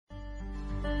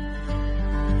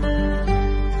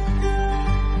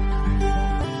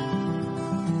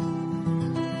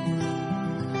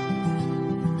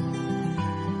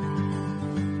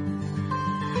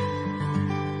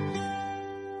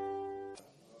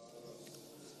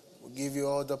give you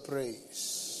all the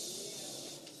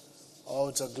praise,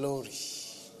 all the glory,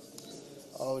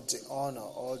 all the honor,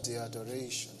 all the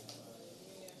adoration.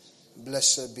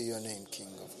 Blessed be your name,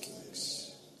 King of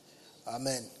Kings.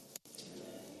 Amen.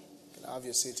 Can I have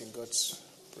your seat in God's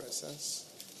presence?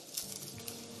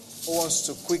 Who wants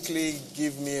to quickly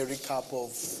give me a recap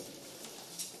of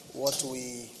what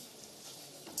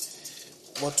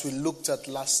we looked at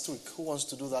last week? Who wants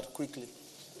to do that quickly?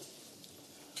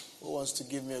 Who wants to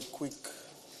give me a quick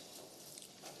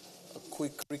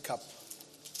recap?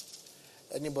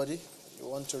 Anybody? You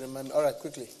want to remember? All right,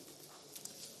 quickly.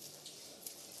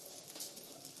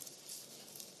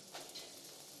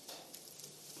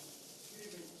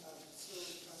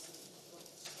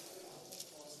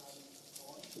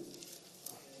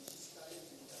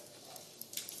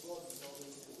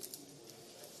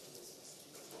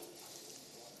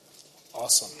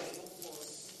 Awesome.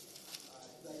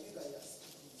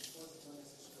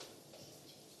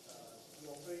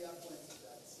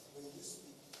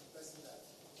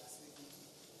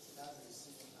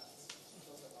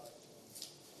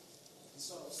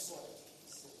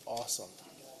 Awesome.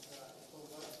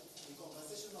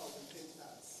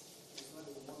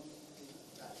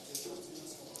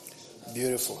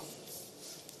 Beautiful.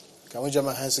 Can we join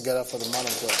our hands together for the man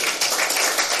of God?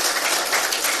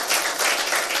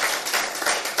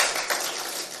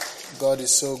 God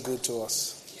is so good to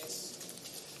us.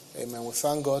 Amen. We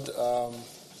thank God.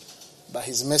 By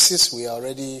His mercies, we are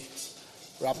already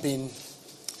wrapping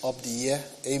up the year.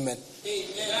 Amen.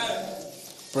 Amen.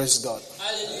 Praise God.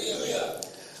 Hallelujah.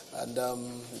 And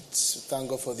thank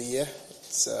God for the year.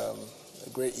 It's a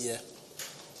great year.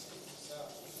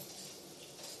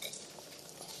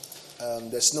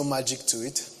 There's no magic to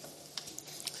it.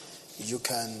 You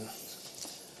can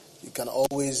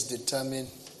always determine,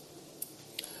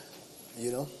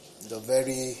 the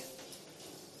very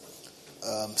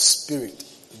spirit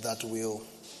that will,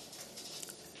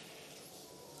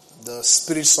 the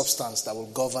spirit substance that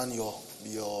will govern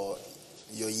your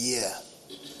year.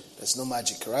 There's no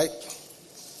magic, right?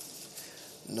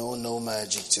 No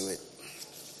magic to it.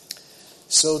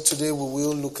 So today we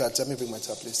will look at, let me bring my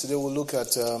tab please. Today we'll look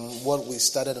at what we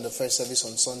started in the first service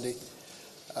on Sunday.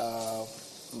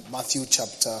 Matthew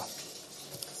chapter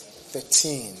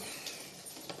 13.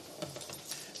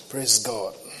 Praise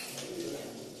God.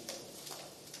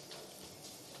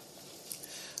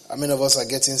 How many of us are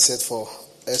getting set for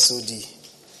SOD?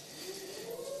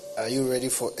 Are you ready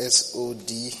for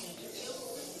SOD?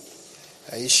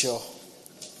 Are you sure?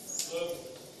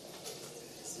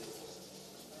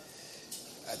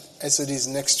 SOD is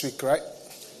next week, right?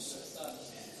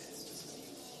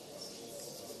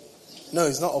 No,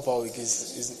 it's not upper week.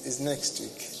 It's next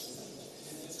week.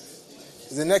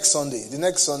 It's the next Sunday. The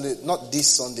next Sunday, not this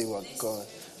Sunday, what God.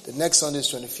 The next Sunday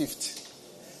is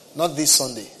 25th. Not this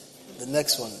Sunday. The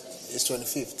next one is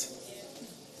 25th.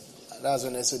 And that's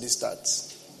when SOD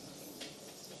starts.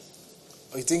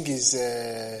 I think it's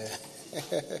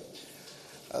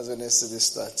that's when SOD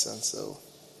starts, and so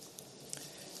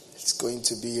it's going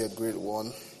to be a great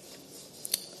one.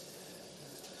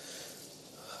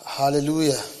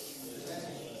 Hallelujah.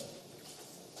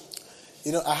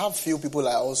 I have few people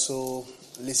I also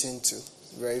listen to,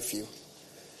 very few,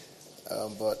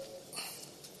 but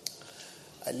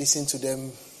I listen to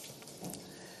them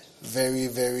very,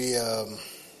 very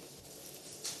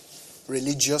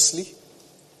religiously.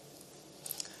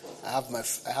 I have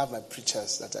my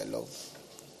preachers that I love.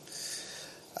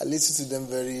 I listen to them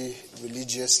very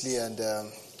religiously, and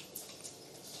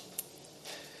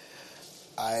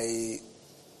I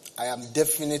am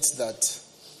definite that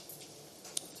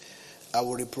I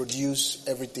will reproduce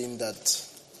everything that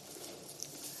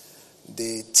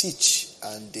they teach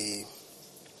and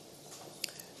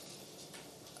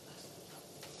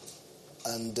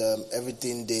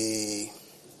everything they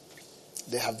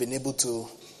have been able to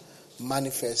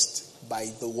manifest by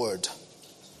the word.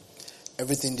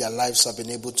 Everything their lives have been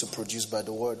able to produce by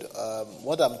the word.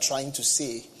 What I'm trying to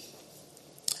say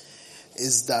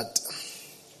is that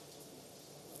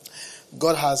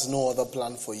God has no other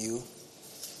plan for you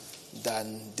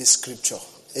than this scripture.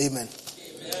 Amen.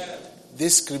 Amen.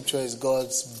 This scripture is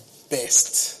God's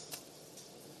best.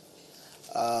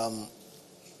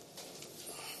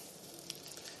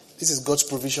 This is God's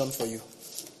provision for you.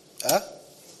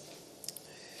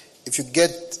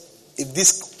 If this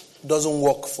doesn't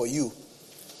work for you,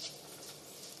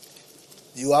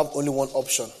 you have only one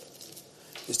option,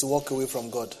 is to walk away from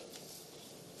God.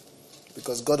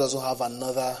 Because God doesn't have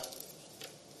another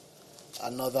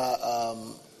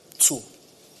tool.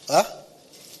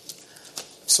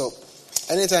 So,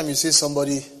 anytime you see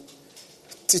somebody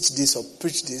teach this or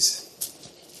preach this,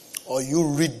 or you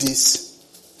read this,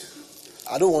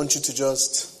 I don't want you to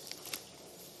just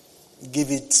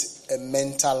give it a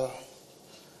mental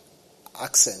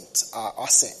assent. I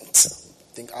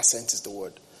think assent is the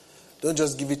word. Don't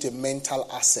just give it a mental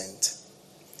assent.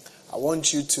 I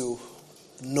want you to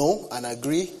know and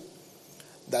agree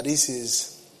that this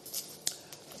is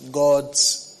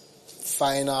God's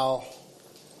final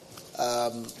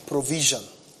provision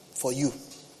for you,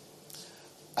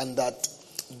 and that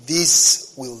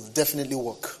this will definitely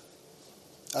work.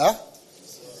 Huh?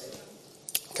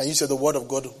 Can you say the word of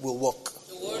God will work?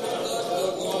 The word of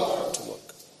God will work. To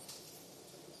work.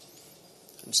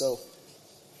 And so,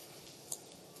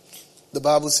 the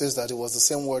Bible says that it was the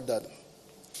same word that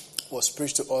was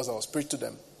preached to us, that was preached to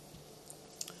them,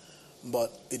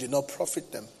 but it did not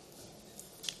profit them.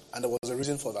 And there was a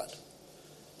reason for that.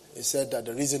 He said that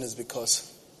the reason is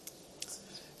because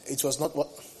it was not what?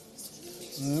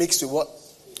 Mixed with what?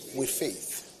 With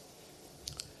faith.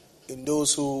 In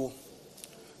those who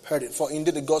heard it. For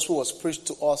indeed the gospel was preached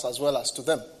to us as well as to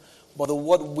them. But the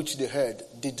word which they heard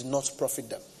did not profit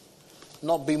them.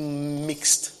 Not being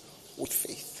mixed with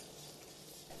faith.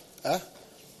 Huh?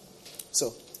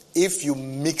 So, if you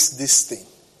mix this thing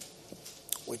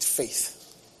with faith,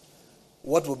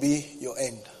 what will be your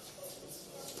end?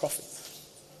 Profit.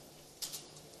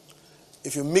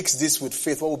 If you mix this with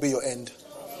faith, what will be your end?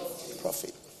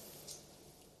 Profit.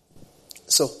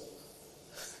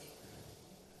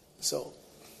 So,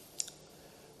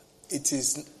 it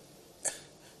is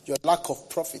your lack of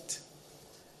profit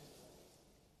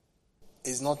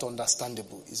is not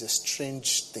understandable. It's a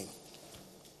strange thing.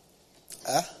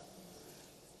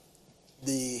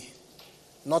 The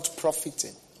not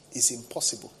profiting is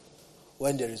impossible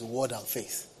when there is word and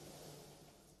faith.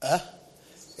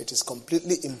 It is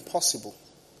completely impossible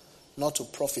not to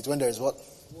profit when there is what?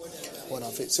 Word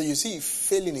and faith. So you see,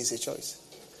 failing is a choice.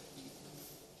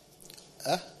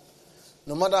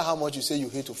 No matter how much you say you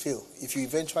hate to fail, if you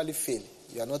eventually fail,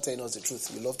 you are not telling us the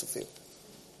truth. You love to fail.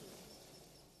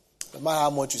 No matter how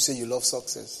much you say you love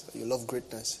success, or you love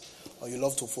greatness, or you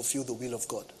love to fulfill the will of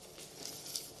God,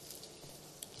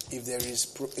 if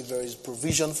there is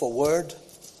provision for word,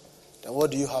 then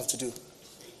what do you have to do?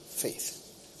 Faith.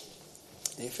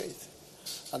 In faith.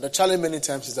 And the challenge many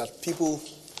times is that people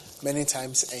many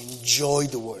times enjoy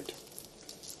the word.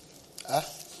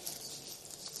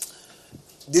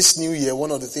 This new year,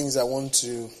 one of the things I want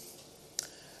to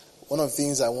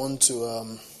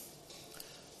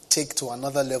take to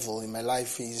another level in my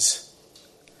life is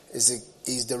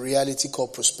the reality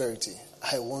called prosperity.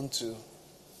 I want to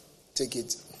take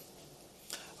it.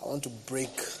 I want to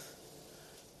break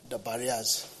the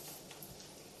barriers.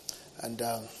 And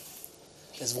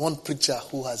there's one preacher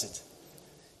who has it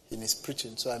in his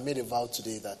preaching. So I made a vow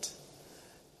today that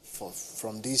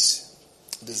from this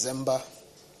December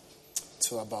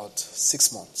to about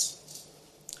 6 months,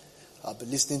 I'll be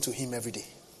listening to him every day.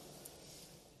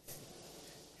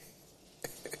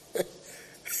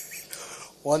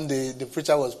 One day, the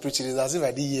preacher was preaching. It's as if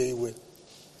I didn't hear him well.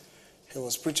 He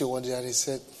was preaching one day and he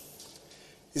said,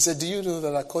 do you know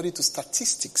that according to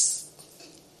statistics,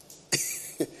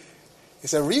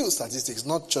 it's a real statistics,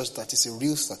 not just statistics,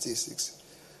 real statistics,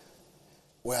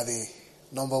 we are the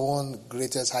number one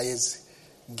greatest, highest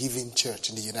giving church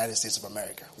in the United States of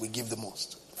America. We give the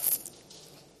most.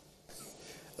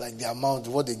 Like the amount,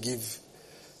 what they give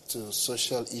to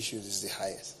social issues is the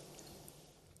highest.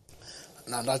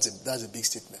 Now that's a big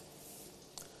statement.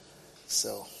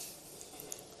 So,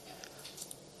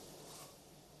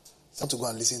 I have to go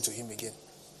and listen to him again.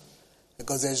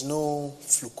 Because there's no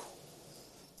fluke.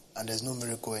 And there's no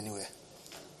miracle anywhere.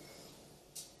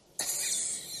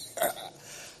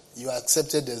 You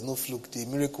accepted there's no fluke. The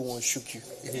miracle won't shook you.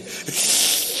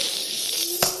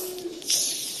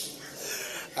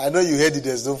 I know you heard it,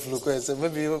 there's no fluke. I said,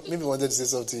 maybe you wanted to say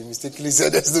something. You mistakenly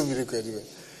said there's no miracle anywhere.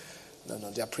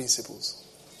 No, they are principles.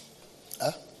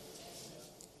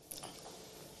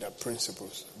 They are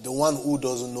principles. The one who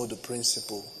doesn't know the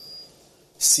principle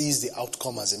sees the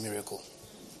outcome as a miracle.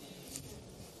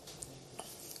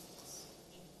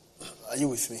 Are you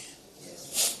with me?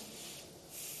 Yes.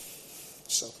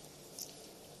 So,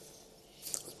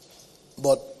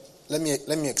 but let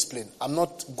me explain. I'm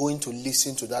not going to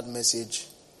listen to that message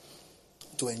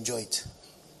to enjoy it.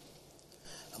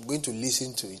 I'm going to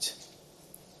listen to it.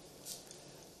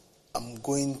 I'm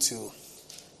going to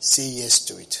say yes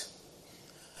to it.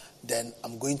 Then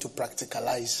I'm going to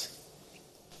practicalize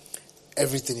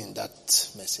everything in that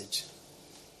message.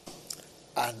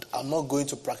 And I'm not going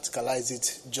to practicalize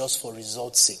it just for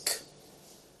results' sake.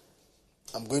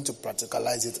 I'm going to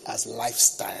practicalize it as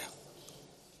lifestyle.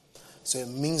 So it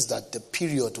means that the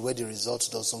period where the result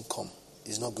doesn't come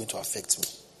is not going to affect me,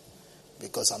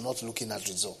 because I'm not looking at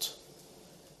result.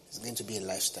 It's going to be a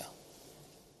lifestyle.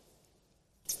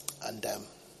 And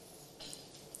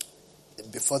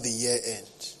before the year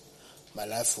ends, my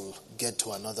life will get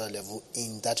to another level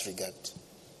in that regard.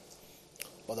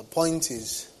 But the point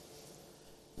is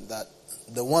that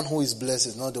the one who is blessed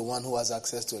is not the one who has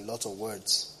access to a lot of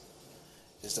words.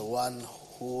 It's the one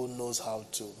who knows how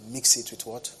to mix it with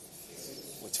what?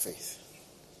 With faith.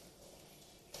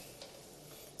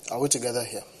 Are we together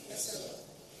here? Yes, sir.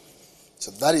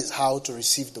 So that is how to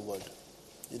receive the word.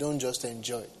 You don't just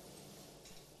enjoy it.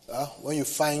 When you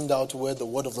find out where the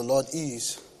word of the Lord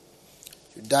is,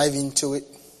 you dive into it,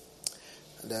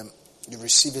 and then you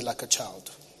receive it like a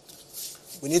child.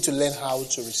 We need to learn how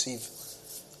to receive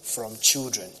from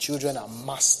children. Children are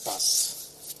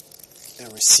masters in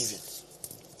receiving.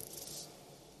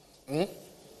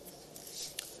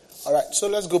 All right, so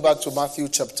let's go back to Matthew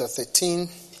chapter 13.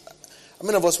 How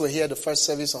many of us were here the first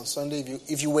service on Sunday?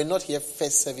 If you were not here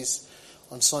first service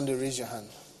on Sunday, raise your hand.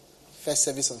 First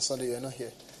service on Sunday, you are not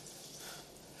here.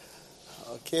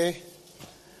 Okay.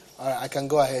 All right, I can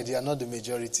go ahead. You are not the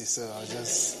majority, so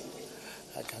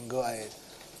I can go ahead.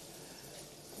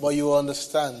 But you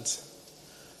understand.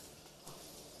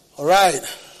 All right.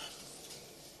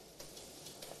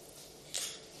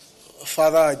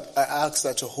 Father, I ask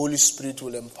that your Holy Spirit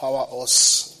will empower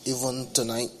us even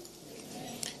tonight.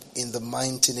 In the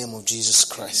mighty name of Jesus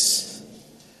Christ.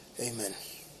 Amen.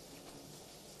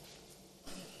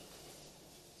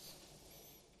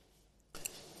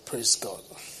 Praise God.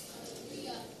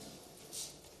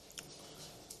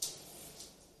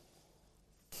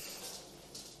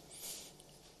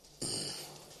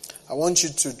 I want you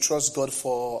to trust God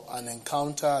for an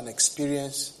encounter, an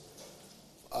experience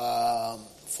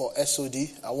for SOD.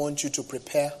 I want you to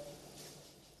prepare.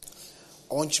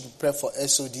 I want you to prepare for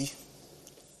SOD.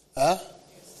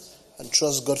 And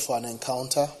trust God for an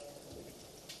encounter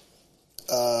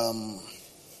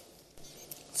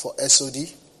for SOD.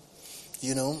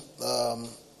 You know,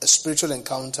 a spiritual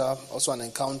encounter, also an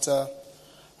encounter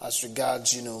as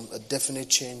regards, a definite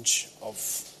change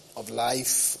of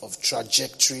life, of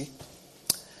trajectory.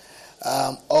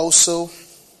 Also,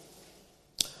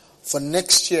 for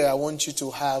next year, I want you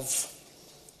to have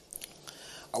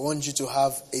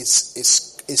a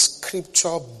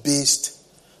scripture-based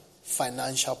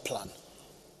financial plan.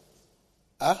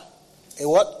 A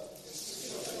what?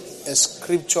 A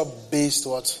scripture-based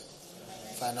what?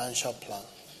 Financial plan.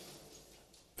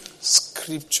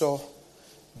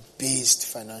 Scripture-based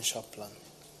financial plan.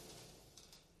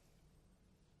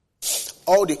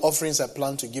 All the offerings I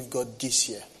plan to give God this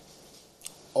year.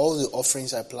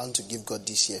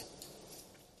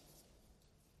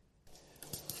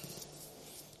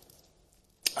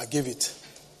 I give it.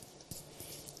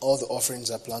 All the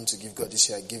offerings I plan to give God this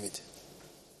year, I give it.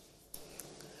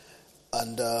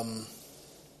 And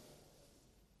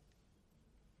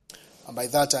by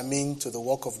that I mean to the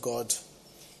work of God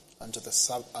and to the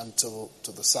servants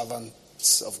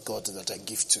of God that I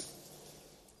give to.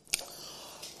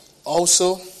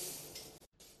 Also,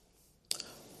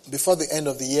 before the end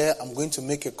of the year, I'm going to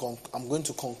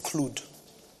conclude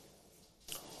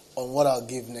on what I'll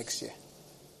give next year.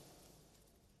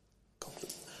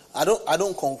 I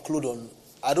don't conclude on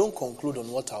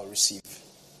what I'll receive.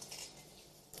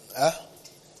 I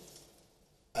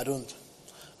don't.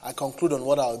 I conclude on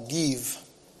what I'll give,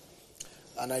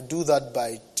 and I do that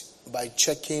by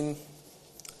checking.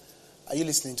 Are you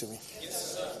listening to me?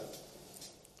 Yes, sir.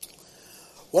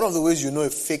 One of the ways you know a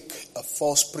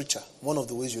false preacher. And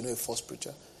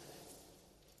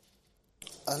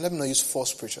let me not use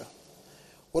false preacher.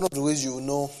 One of the ways you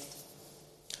know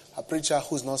a preacher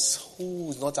who's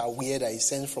not aware that he's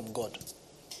sent from God.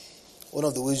 One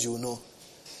of the ways you know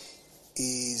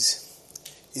is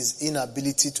his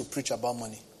inability to preach about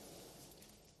money.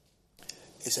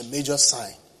 It's a major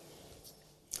sign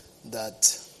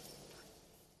that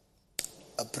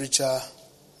a preacher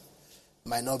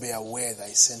might not be aware that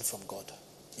he's sent from God.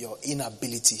 Your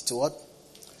inability to what?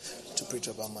 To preach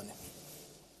about money.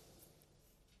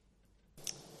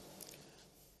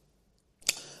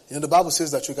 The Bible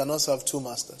says that you cannot serve two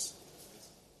masters.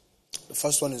 The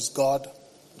first one is God.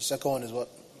 The second one is what?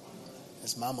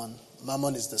 It's mammon.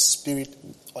 Mammon is the spirit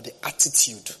or the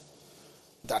attitude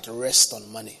that rests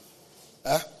on money.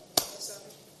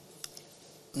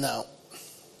 Now,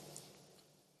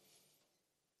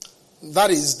 that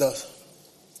is the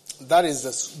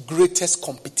greatest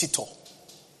competitor.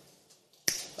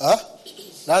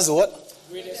 That's what?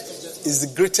 Is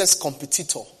the greatest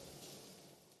competitor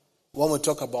when we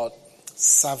talk about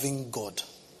serving God.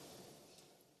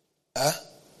 Huh?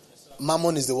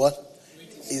 Mammon is the what?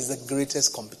 Is the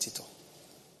greatest competitor.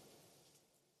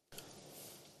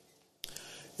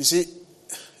 You see,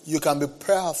 you can be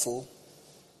prayerful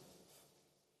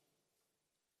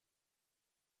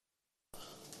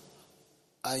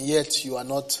and yet you are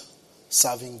not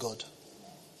serving God.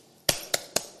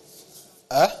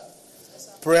 Huh?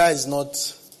 Prayer is not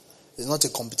a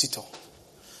competitor.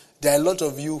 There are a lot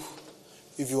of you,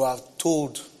 if you are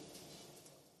told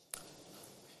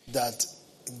that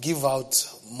give out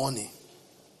money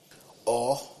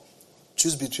or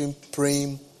choose between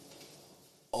praying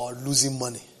or losing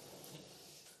money.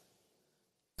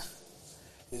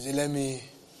 You say, let me...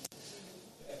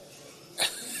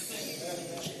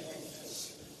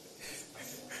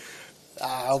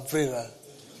 I'll pray now.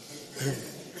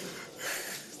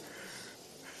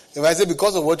 If I say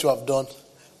because of what you have done,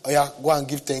 oh yeah, go and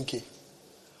give 10K.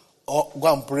 Or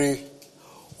go and pray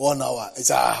 1 hour.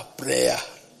 It's prayer.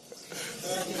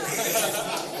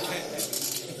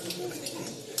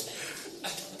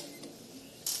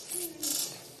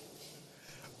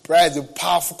 Prayer is a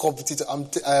powerful competitor.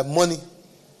 Money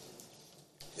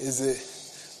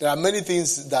is there are many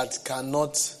things that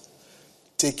cannot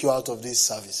take you out of this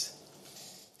service.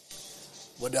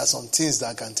 But there are some things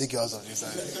that can take you out of this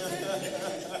service.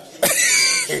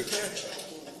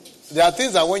 There are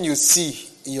things that when you see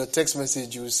in your text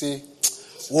message, you will say,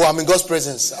 oh, I'm in God's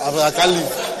presence. I can't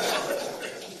leave.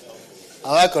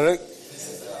 Am I correct?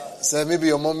 So maybe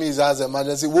your mommy has an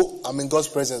emergency. Whoa, I'm in God's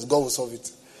presence. God will solve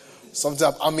it.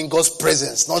 Sometimes I'm in God's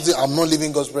presence. I'm not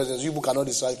leaving God's presence. You cannot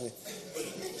distract me.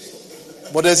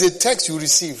 But there's a text you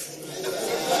receive.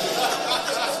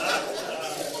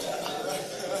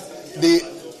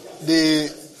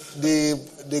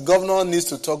 The governor needs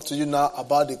to talk to you now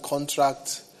about the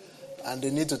contract, and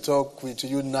they need to talk with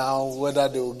you now whether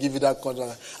they will give you that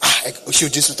contract. We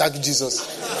should just thank Jesus.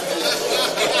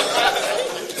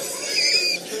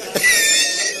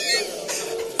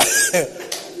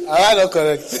 Am I not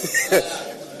correct?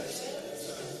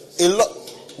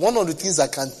 One of the things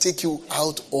that can take you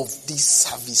out of this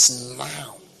service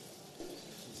now,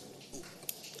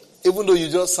 even though you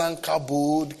just sang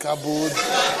kabod,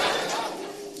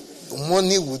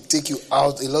 money will take you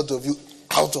out, a lot of you,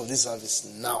 out of this service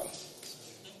now.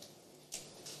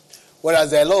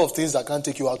 Whereas there are a lot of things that can't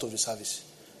take you out of the service.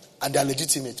 And they are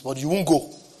legitimate, but you won't go.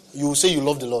 You will say you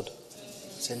love the Lord.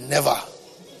 Say never.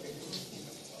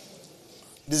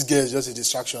 This girl is just a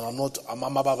distraction. I'm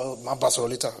pastor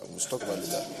later. We'll talk about it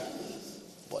later.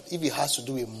 But if it has to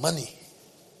do with money,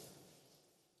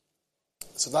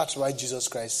 so that's why Jesus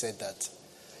Christ said that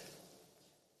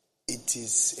it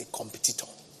is a competitor.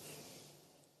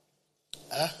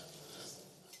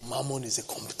 Mammon is a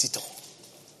competitor.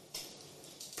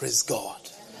 Praise God.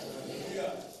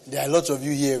 There are a lot of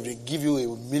you here, they give you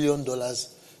 $1 million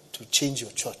to change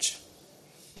your church.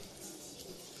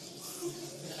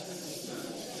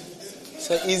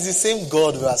 So it's the same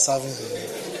God we are serving.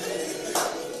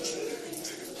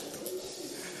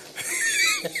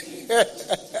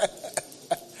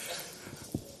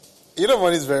 You know,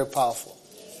 money is very powerful.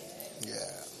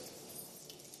 Yeah.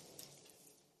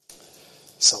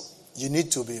 So you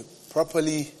need to be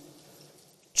properly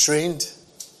trained,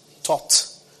 taught,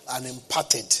 and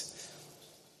imparted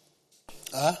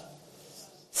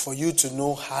for you to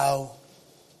know how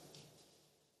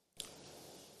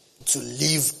to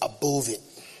live above it.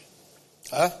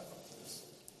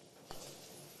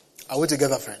 Are we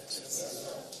together, friends?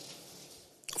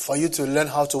 For you to learn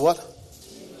how to what?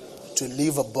 To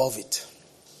live above it.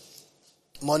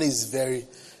 Money is very...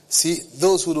 See,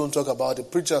 those who don't talk about it,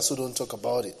 preachers who don't talk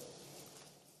about it,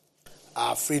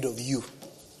 are afraid of you.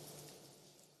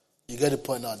 You get the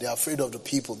point now. They are afraid of the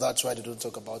people. That's why they don't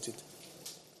talk about it.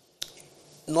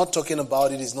 Not talking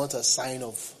about it is not a sign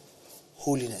of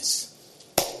holiness.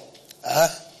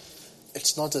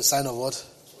 It's not a sign of what?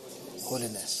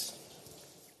 Holiness.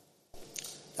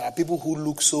 There are people who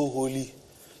look so holy,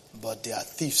 but they are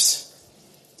thieves.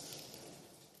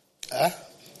 They are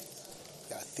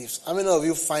thieves. How many of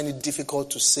you find it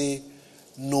difficult to say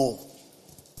no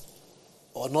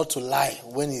or not to lie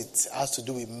when it has to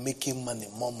do with making money,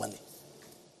 more money?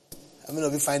 How many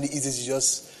of you find it easy to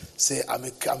just say, I'm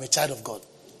a child of God?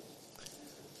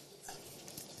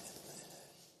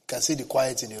 You can see the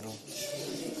quiet in the room.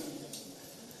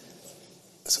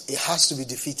 So it has to be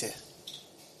defeated.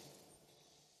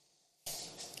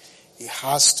 It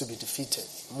has to be defeated.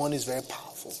 Money is very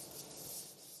powerful.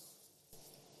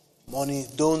 Money,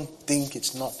 don't think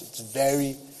it's not. It's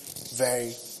very,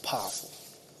 very powerful.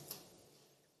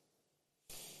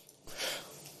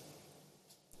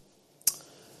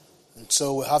 And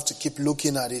So we have to keep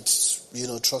looking at it,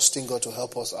 trusting God to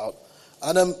help us out.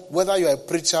 And whether you're a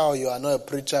preacher or you are not a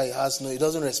preacher, it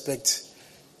doesn't respect,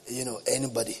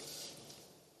 anybody.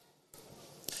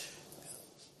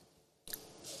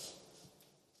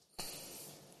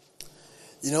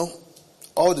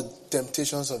 All the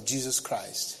temptations of Jesus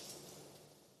Christ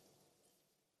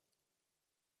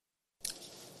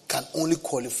can only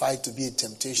qualify to be a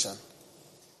temptation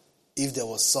if there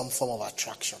was some form of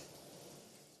attraction,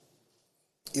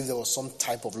 if there was some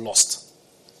type of lust.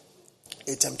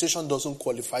 A temptation doesn't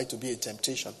qualify to be a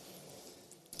temptation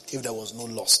if there was no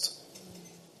lust.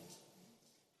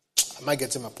 Am I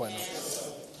getting my point now?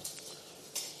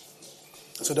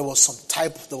 So there was some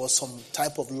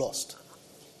type of lust.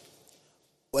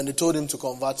 When they told him to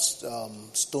convert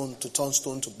turn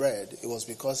stone to bread, it was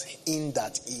because in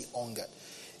that he hungered.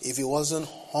 If he wasn't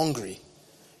hungry,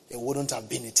 it wouldn't have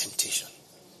been a temptation.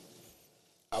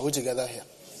 Are we together here?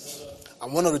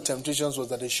 And one of the temptations was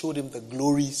that they showed him the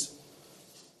glories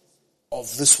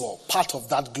of this world. Part of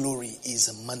that glory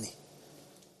is money.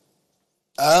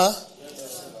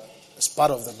 It's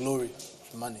part of the glory,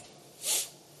 money.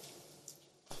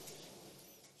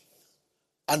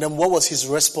 And then what was his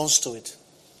response to it?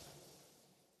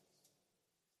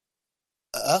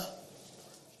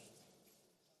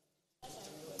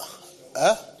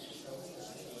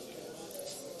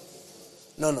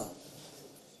 No.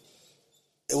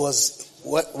 It was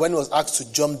when he was asked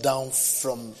to jump down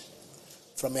from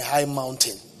a high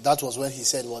mountain. That was when he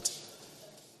said what?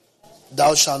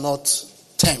 Thou shalt not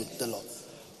tempt the Lord.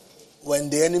 When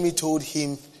the enemy showed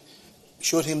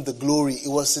him the glory, it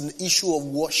was an issue of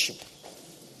worship.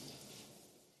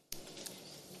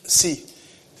 See,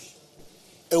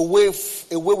 away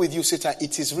with you, Satan.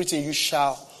 It is written, you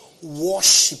shall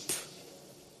worship.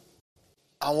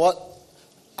 And what?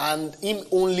 And him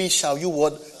only shall you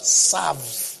what?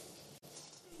 Serve.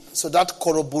 So that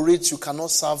corroborates you cannot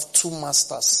serve two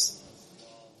masters.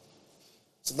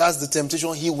 So that's the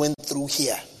temptation he went through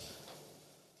here.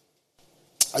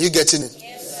 Are you getting it?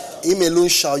 Yes, him alone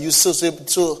shall you. So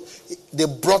they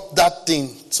brought that thing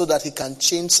so that he can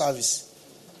change service.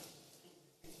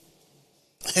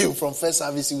 From first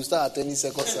service, he will start attending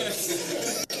second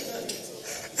service.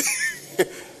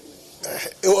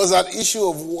 It was an issue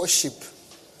of worship.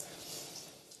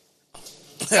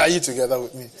 Are you together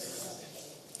with me?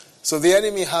 So the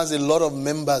enemy has a lot of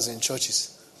members in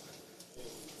churches.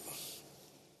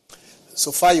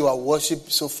 So far you are worship.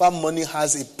 So far money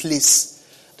has a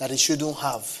place that it shouldn't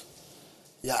have.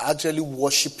 You are actually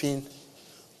worshiping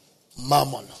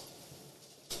mammon,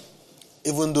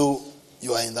 even though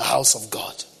you are in the house of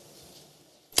God.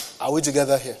 Are we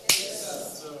together here?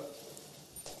 Yes, sir.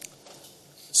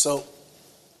 So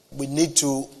we need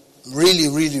to really,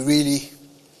 really, really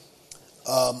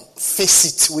face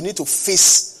it. We need to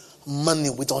face money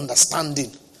with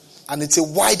understanding. And it's a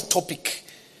wide topic.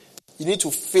 You need to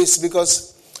face,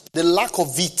 because the lack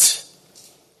of it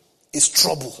is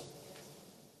trouble.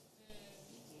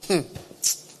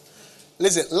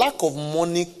 Listen, lack of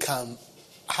money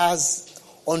has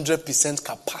 100%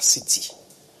 capacity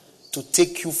to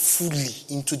take you fully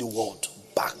into the world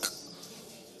back.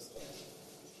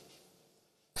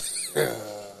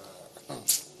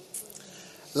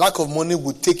 Lack of money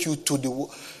will take you to the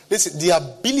world. Listen, the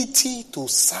ability to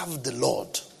serve the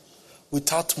Lord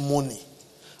without money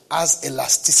has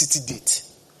elasticity date.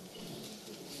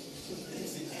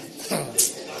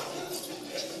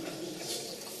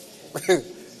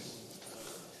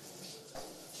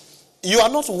 You are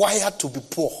not wired to be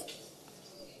poor.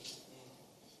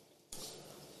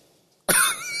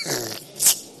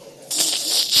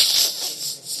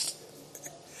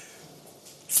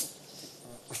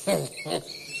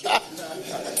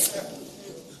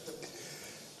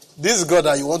 This God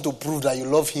that you want to prove that you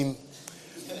love him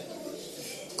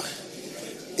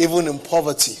even in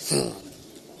poverty,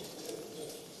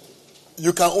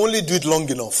 you can only do it long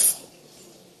enough.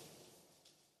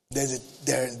 There's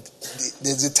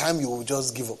a time you will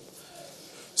just give up.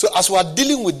 So as we are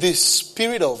dealing with this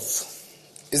spirit of,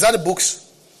 is that the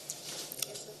books?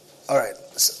 All right.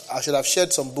 So I should have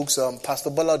shared some books.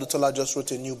 Pastor Bola Odutola just wrote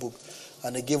a new book,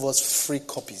 and they gave us free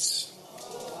copies.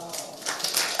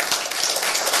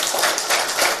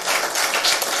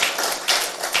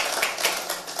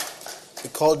 He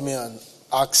called me and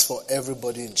asked for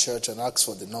everybody in church and asked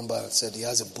for the number and said he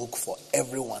has a book for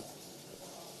everyone.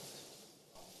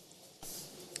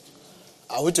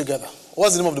 Are we together?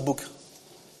 What's the name of the book?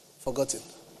 Forgotten.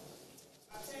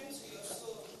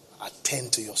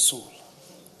 Attend to your soul.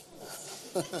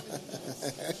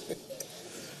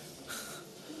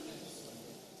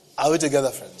 Are we together,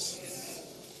 friends?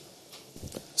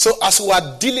 So as we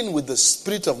are dealing with the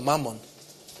spirit of mammon,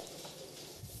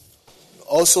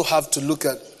 also have to look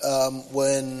at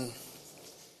when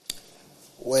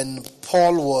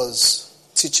Paul was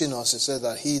teaching us, he said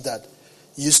that he that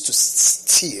used to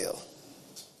steal,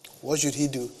 what should he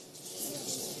do?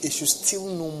 He should steal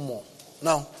no more.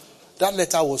 Now, that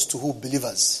letter was to who?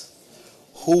 Believers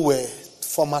who were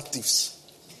former thieves.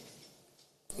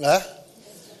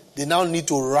 They now need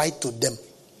to write to them.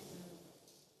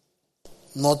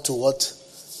 Not to what?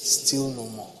 Steal no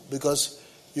more. Because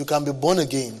you can be born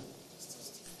again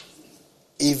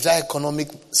if that economic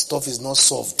stuff is not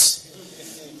solved.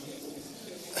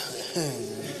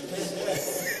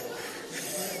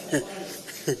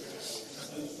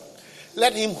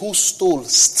 Let him who stole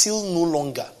steal no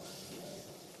longer,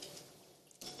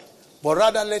 but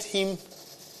rather let him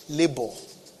labor,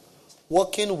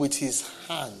 working with his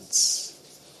hands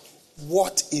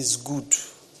what is good,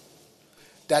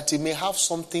 that he may have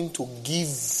something to give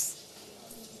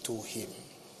to him.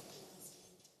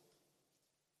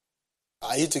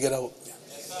 Are you together?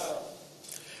 Yes,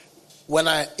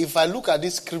 sir. If I look at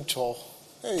this scripture,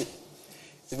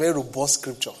 it's a very robust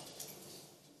scripture.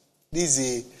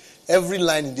 Every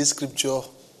line in this scripture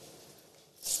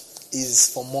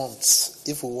is for months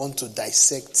if we want to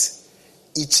dissect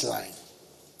each line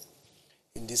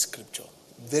in this scripture.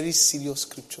 Very serious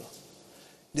scripture.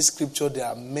 This scripture, there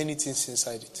are many things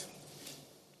inside it.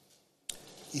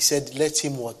 He said, let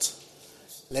him what?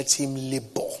 Let him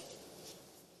labor.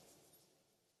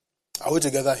 Are we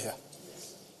together here?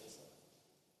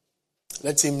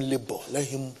 Let him labor. Let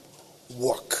him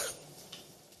work.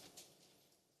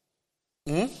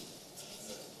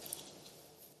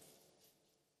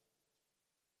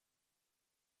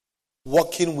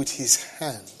 Working with his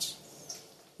hands.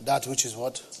 That which is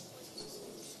what?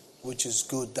 Which is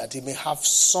good. That he may have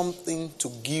something to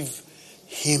give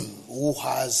him who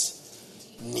has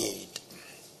need.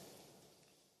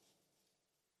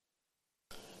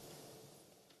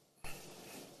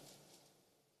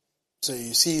 So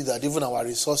you see that even our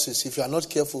resources, if you are not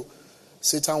careful,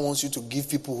 Satan wants you to give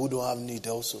people who don't have need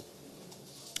also.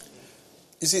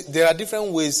 You see, there are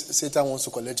different ways Satan wants to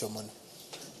collect your money.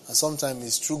 And sometimes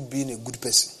it's through being a good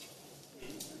person.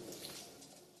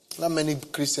 Not many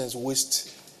Christians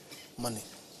waste money.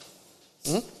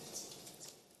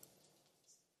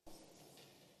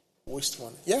 Waste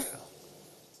money. Yeah.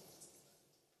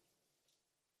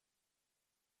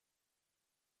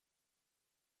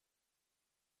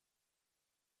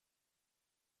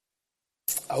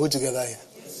 Are we together here?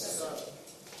 Yes,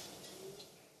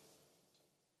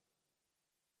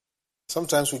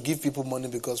 sometimes we give people money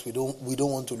because we don't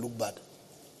want to look bad.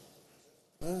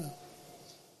 Yeah.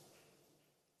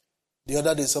 The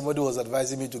other day somebody was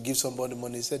advising me to give somebody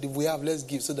money. He said, if we have, let's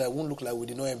give so that it won't look like we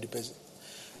did not have the person.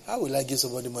 How will I give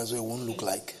somebody money so it won't look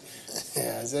like?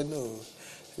 I said, no,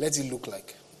 let it look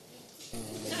like.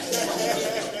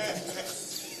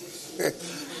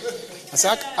 I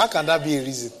said, how can that be a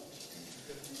reason?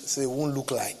 So it won't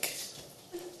look like.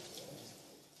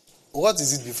 What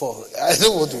is it before? I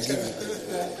don't want to give it.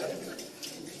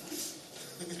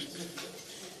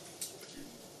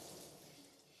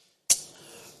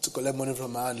 To collect money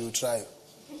from my hand, you try.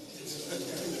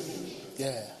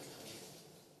 Yeah.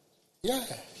 Yeah.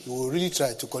 You will really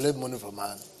try to collect money from my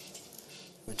hand.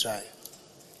 You try.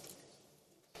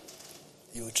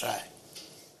 You will try.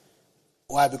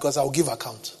 Why? Because I will give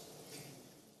account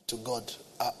to God.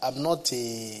 I'm not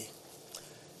a...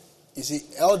 You see,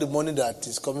 all the money that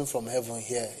is coming from heaven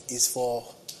here is for...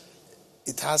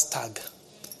 It has tag.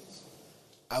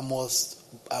 I must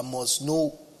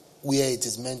know where it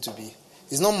is meant to be.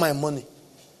 It's not my money.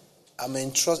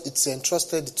 It's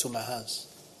entrusted to my hands.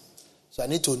 So I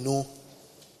need to know.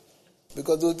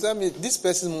 Because they'll tell me, this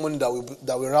person's money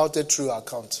that we routed through your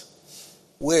account,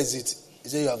 where is it? He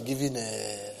said you have given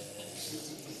a...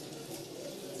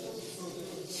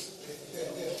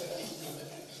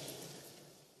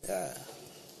 Yeah.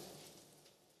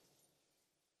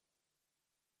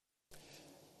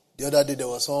 The other day there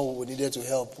was someone who needed to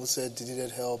help, who said he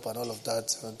needed help and all of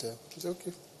that. And I said,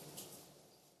 okay.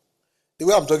 The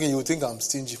way I'm talking, you would think I'm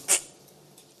stingy.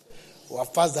 We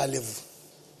have passed that level.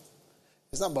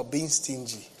 It's not about being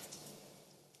stingy.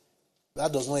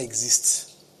 That does not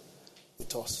exist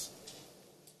with us.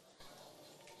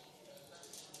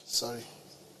 Sorry.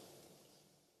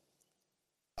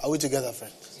 Are we together,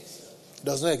 friend? It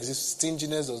does not exist.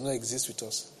 Stinginess does not exist with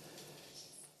us.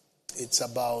 It's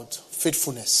about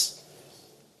faithfulness.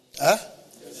 Huh?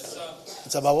 Yes, sir.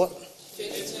 It's about what?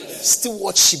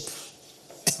 Stewardship.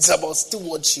 It's about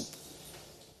stewardship.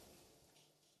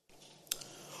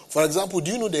 For example,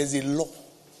 do you know there's a law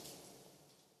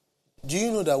Do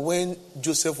you know that when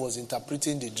Joseph was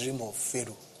interpreting the dream of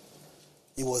Pharaoh,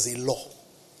 it was a law?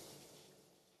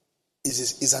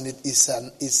 It's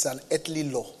an earthly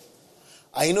law.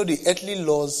 And you know the earthly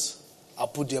laws are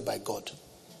put there by God.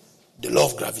 The law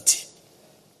of gravity.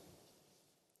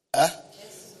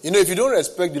 You know, if you don't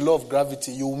respect the law of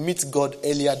gravity, you will meet God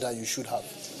earlier than you should have.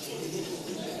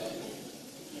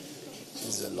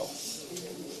 It's a law.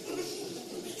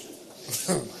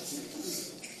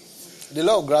 The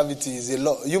law of gravity is a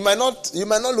law. You might not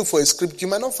look for a script. You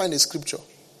might not find a scripture.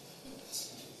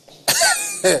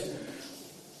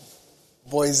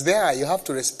 But it's there. You have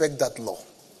to respect that law.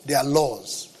 There are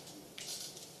laws.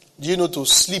 Do you know to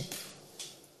sleep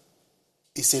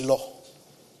is a law?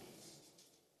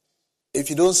 If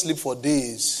you don't sleep for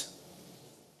days,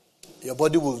 your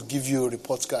body will give you a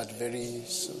report card very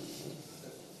soon.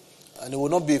 And it will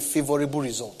not be a favorable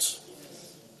result.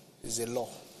 It's a law.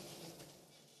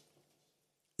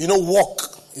 You know, walk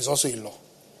is also a law.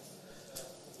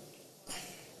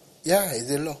 Yeah,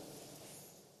 it's a law.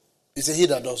 It's a he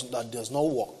that does not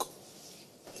walk,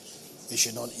 he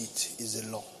should not eat. It's a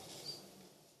law.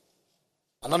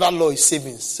 Another law is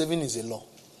saving. Saving is a law.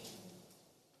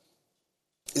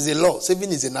 It's a law. Saving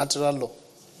is a natural law.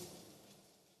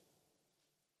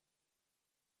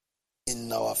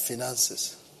 In our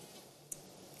finances.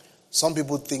 Some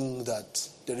people think that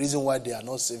the reason why they are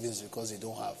not saving is because they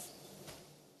don't have.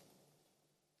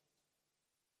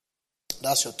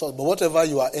 That's your thought. But whatever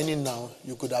you are earning now,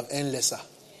 you could have earned lesser.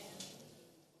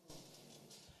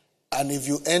 And if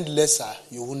you earned lesser,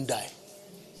 you wouldn't die.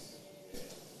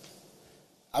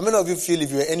 How many of you feel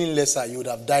if you were earning lesser, you would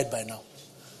have died by now?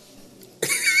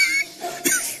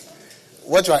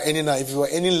 What you are earning now, if you were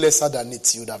earning lesser than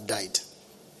it, you would have died.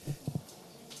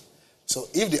 So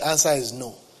if the answer is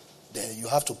no, then you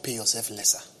have to pay yourself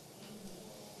lesser.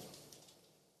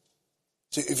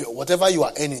 So if whatever you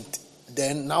are earning,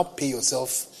 then now pay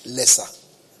yourself lesser.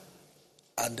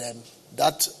 And then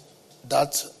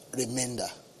that remainder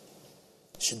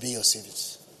should be your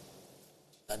savings.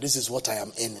 Now this is what I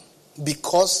am earning.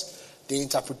 Because the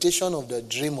interpretation of the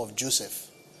dream of Joseph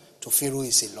to Pharaoh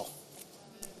is a law.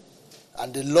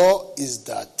 And the law is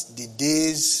that the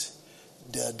days,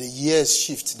 the years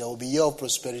shift. There will be year of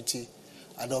prosperity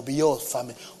and there will be year of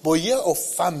famine. But year of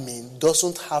famine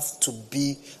doesn't have to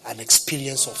be an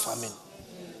experience of famine.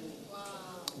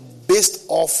 Based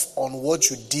off on what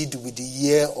you did with the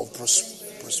year of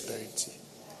prosperity.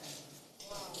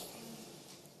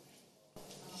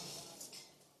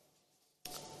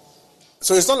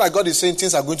 So it's not like God is saying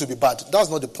things are going to be bad. That's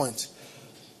not the point.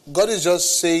 God is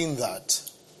just saying that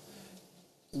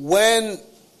when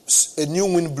a new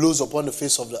wind blows upon the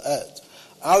face of the earth,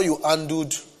 how you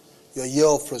handled your year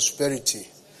of prosperity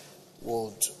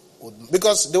would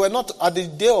because they were not at the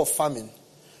day of famine.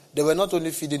 They were not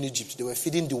only feeding Egypt, they were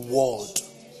feeding the world.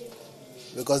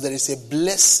 Because there is a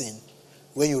blessing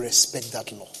when you respect that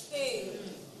law.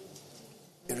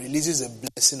 It releases a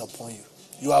blessing upon you.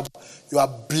 You are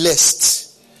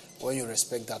blessed when you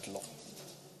respect that law.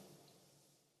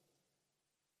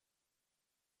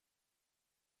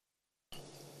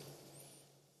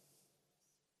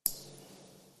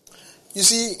 You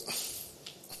see,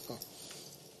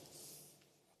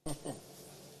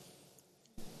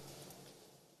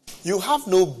 you have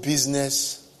no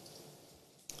business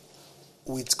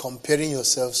with comparing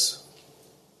yourselves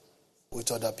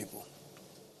with other people.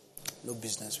 No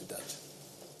business with that.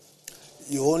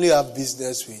 You only have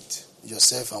business with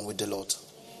yourself and with the Lord.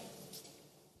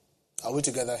 Are we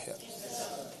together here?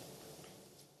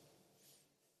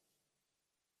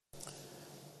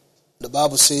 The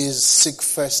Bible says, seek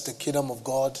first the kingdom of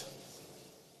God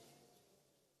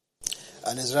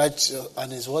and his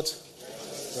what?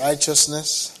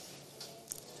 Righteousness.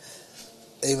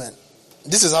 Amen.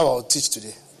 This is how I'll teach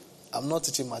today. I'm not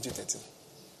teaching Matthew 13.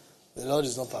 The Lord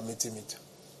is not permitting me to.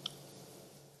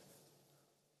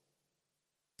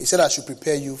 He said I should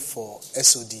prepare you for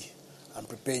SOD and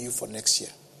prepare you for next year.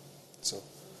 So,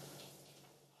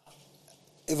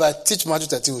 if I teach Matthew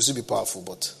 13, it will still be powerful,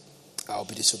 but I'll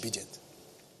be disobedient.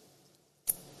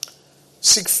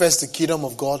 Seek first the kingdom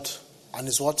of God and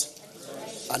his what?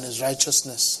 And his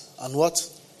righteousness. And what?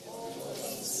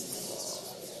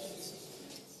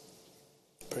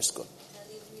 Praise God.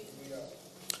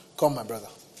 Come, my brother.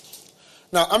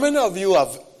 Now, how many of you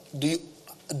have do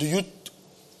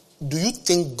you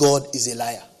think God is a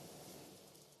liar?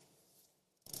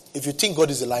 If you think God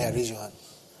is a liar, raise your hand.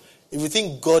 If you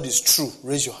think God is true,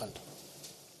 raise your hand.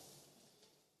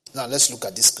 Now let's look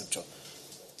at this scripture.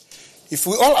 If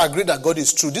we all agree that God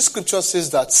is true, this scripture says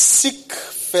that seek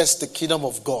first the kingdom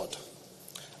of God.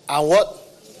 And what?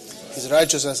 His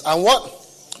righteousness. And what?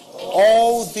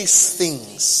 All these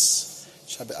things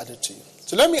shall be added to you.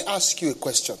 So let me ask you a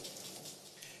question.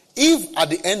 If at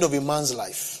the end of a man's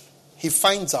life, he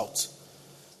finds out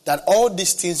that all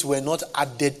these things were not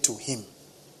added to him,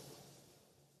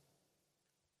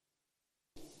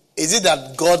 is it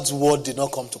that God's word did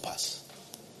not come to pass?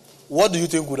 What do you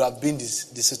think would have been the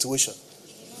situation?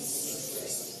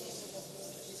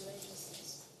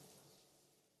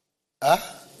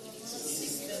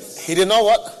 He did not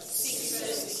what?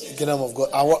 The kingdom of God.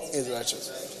 And what is righteous?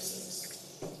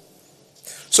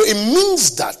 So it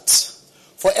means that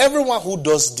for everyone who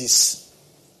does this,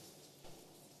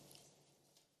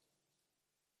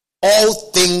 all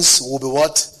things will be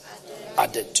what?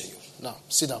 Added to you. Now,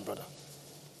 sit down, brother.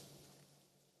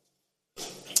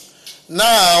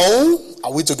 Now,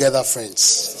 are we together,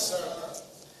 friends?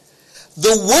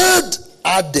 The word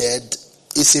added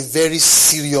is a very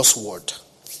serious word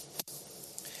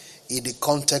in the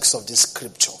context of this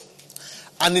scripture.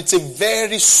 And it's a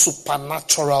very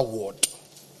supernatural word.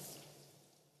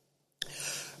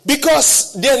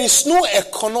 Because there is no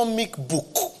economic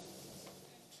book.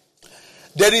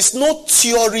 There is no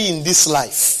theory in this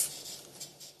life.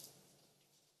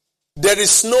 There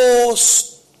is no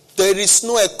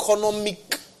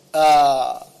economic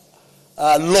law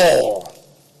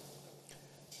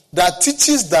that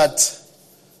teaches that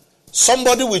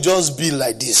somebody will just be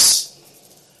like this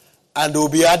and they will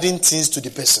be adding things to the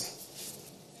person.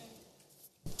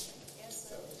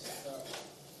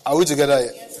 Are we together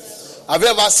here? Have you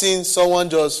ever seen someone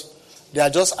they are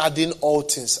just adding all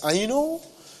things? And you know,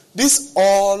 this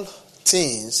all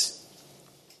things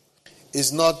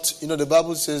is not, the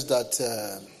Bible says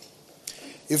that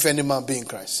if any man be in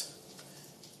Christ,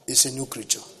 is a new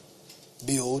creature.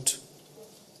 Behold,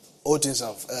 all things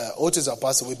have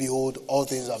passed away. Behold, all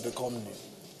things have become new.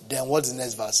 Then what's the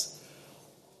next verse?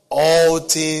 All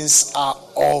things are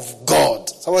of God.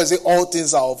 Somebody say, all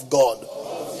things are of God.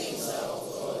 All things are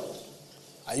of God.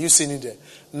 Are you seeing it there?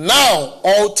 Now,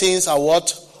 all things are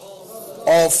what?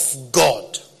 Of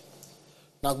God.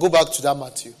 Now go back to that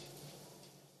Matthew.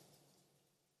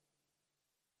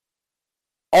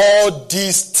 All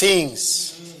these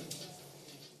things.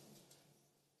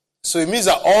 So it means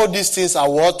that all these things are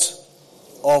what?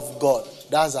 Of God.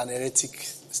 That's an heretic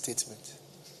statement.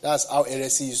 That's how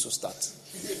heresy used to start.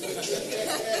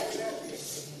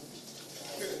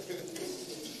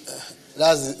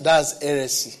 That's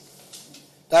heresy.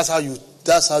 That's how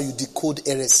you decode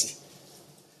heresy.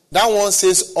 That one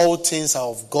says all things are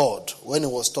of God when it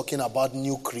was talking about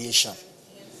new creation,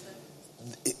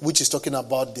 which is talking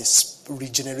about this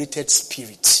regenerated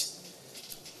spirit.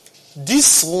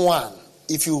 This one,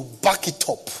 if you back it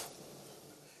up,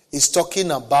 is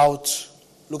talking about,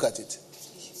 look at it,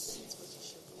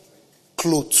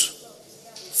 clothes,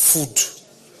 food,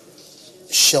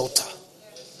 shelter.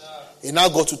 He now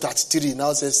go to 33,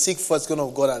 now says, seek first the kingdom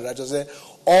of God and righteousness.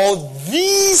 All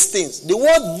these things. The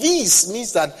word these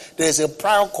means that there is a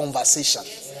prior conversation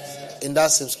in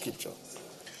that same scripture.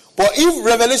 But if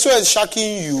Revelation is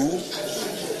shocking you,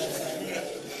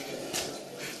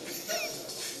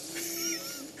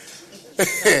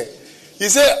 he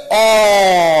said,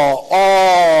 oh.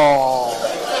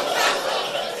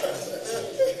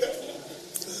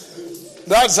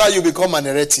 That's how you become an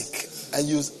heretic. And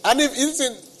if it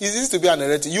is to be an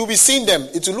heretic, you'll be seeing them.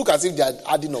 It will look as if they are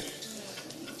adding up.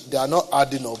 They are not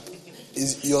adding up.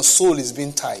 Your soul is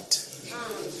being tied.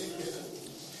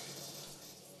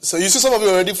 So you see some of you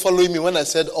already following me when I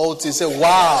said all things. Say,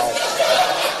 wow.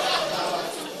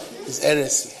 It's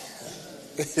heresy.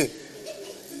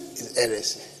 It's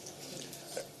heresy.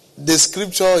 The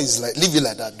scripture is like, leave it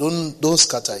like that. Don't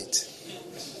scatter it.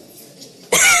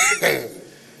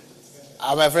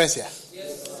 Are my friends here?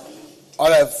 Yes. All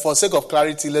right, for sake of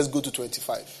clarity, let's go to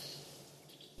 25.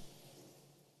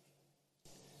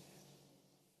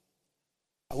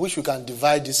 I wish we can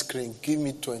divide this screen. Give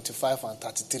me 25 and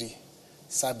 33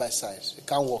 side by side. It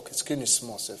can't work. The screen is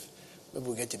small. So maybe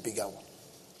we'll get a bigger one.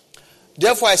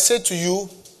 Therefore, I say to you,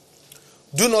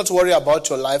 do not worry about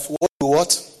your life. What you will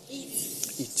what?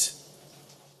 Eat.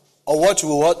 Or what you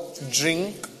will what?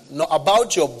 Drink. Not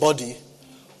about your body.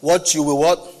 What you will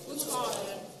what? Put on.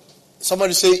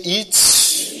 Somebody say eat.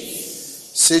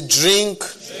 Say drink.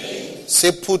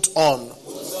 Say put on.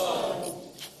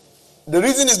 The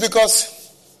reason is because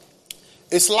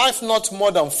is life not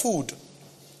more than food?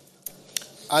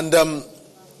 And the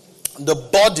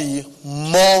body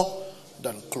more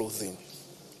than clothing.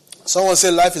 Someone say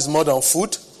life is more than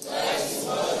food. Life is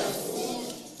more than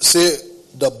food. Say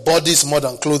the body is more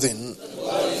than clothing. The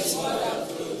body is more than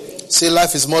clothing. Say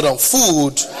life is more than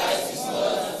food. Life is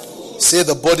more than food. Say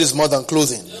the body is more than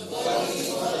clothing.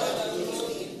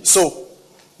 So,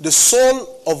 the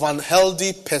soul of an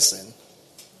healthy person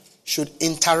should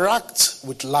interact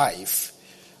with life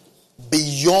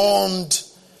beyond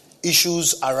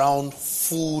issues around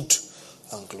food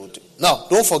and clothing. Now,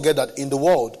 don't forget that in the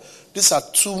world, these are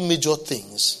two major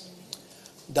things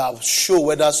that show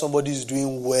whether somebody is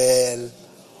doing well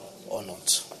or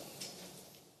not.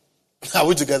 Are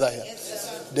we together here? Yes,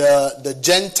 the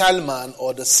Gentile man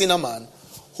or the sinner man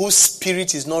whose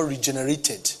spirit is not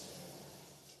regenerated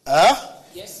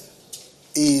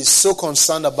is so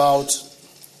concerned about,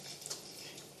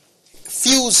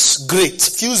 feels great,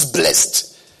 feels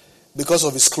blessed because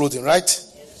of his clothing, right?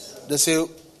 Yes, they say,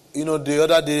 the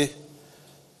other day,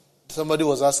 somebody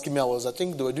was asking me, I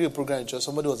think they were doing a program in church,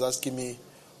 somebody was asking me,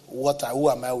 who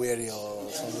am I wearing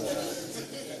or something like that.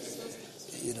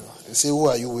 They say, who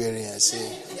are you wearing? I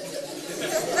say,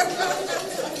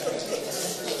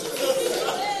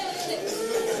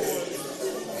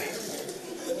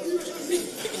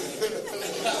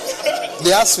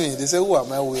 they asked me, they say, who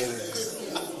am I wearing?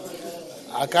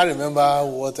 I can't remember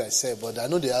what I said, but I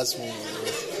know they asked me.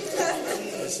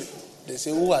 They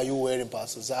say, who are you wearing,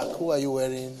 Pastor Zach? Who are you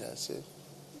wearing? I say,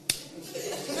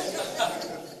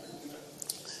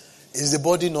 is the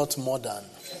body not more than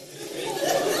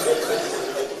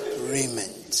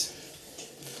raiment?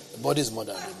 The body is more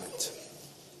than raiment.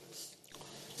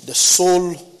 The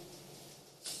soul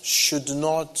should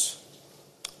not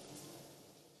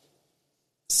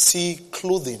see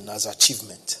clothing as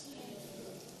achievement.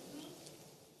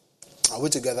 Are we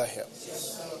together here?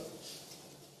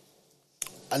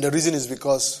 And the reason is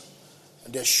because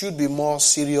there should be more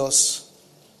serious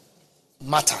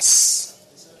matters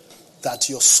that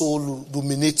your soul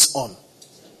ruminates on.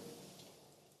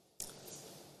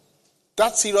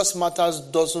 That serious matters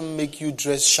doesn't make you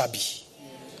dress shabby.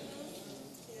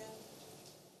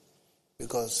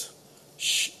 Because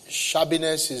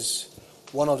shabbiness is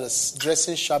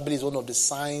dressing shabby is one of the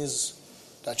signs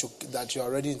that you're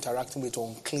already interacting with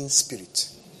unclean spirit.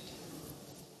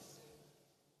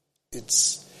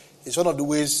 It's one of the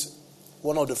ways,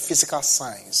 one of the physical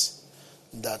signs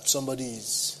that somebody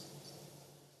is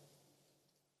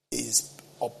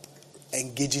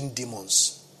engaging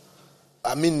demons.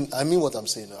 I mean what I'm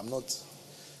saying. I'm not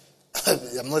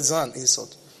it's not an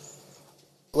insult.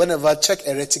 Whenever I check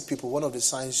heretic people, one of the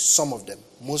signs,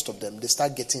 most of them, they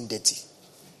start getting dirty.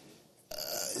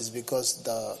 Is because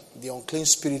the unclean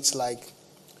spirits like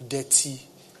dirty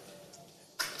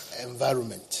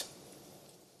environment.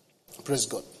 Praise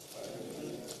God.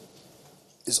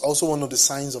 It's also one of the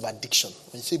signs of addiction.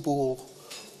 When people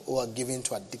who are given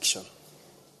to addiction,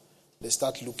 they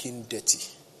start looking dirty.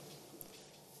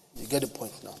 You get the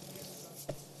point now?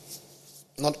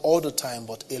 Not all the time,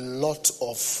 but a lot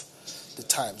of the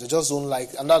times. They just don't like,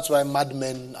 and that's why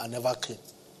madmen are never clean.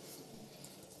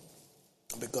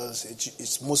 Because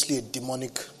it's mostly a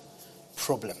demonic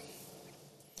problem.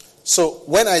 So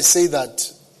when I say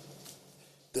that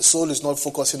the soul is not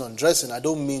focusing on dressing, I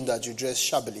don't mean that you dress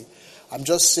shabbily. I'm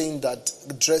just saying that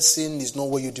dressing is not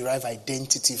where you derive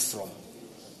identity from.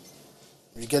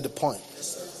 You get the point?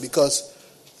 Because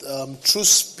true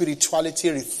spirituality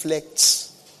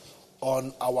reflects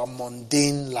on our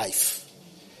mundane life.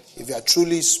 If you are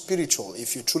truly spiritual,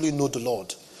 if you truly know the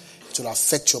Lord, it will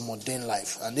affect your mundane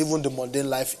life. And even the mundane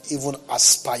life, even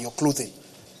as per your clothing.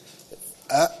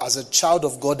 As a child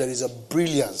of God, there is a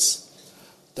brilliance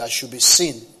that should be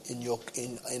seen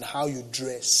in how you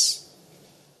dress.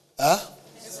 Are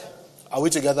we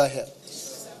together here?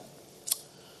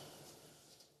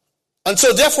 And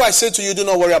so therefore I say to you, do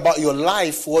not worry about your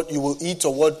life, what you will eat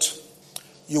or what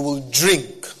you will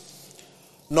drink,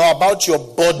 nor about your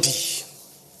body,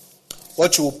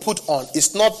 what you will put on.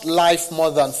 Is not life more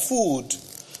than food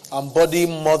and body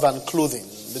more than clothing?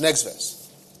 The next verse.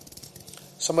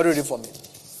 Somebody read it for me.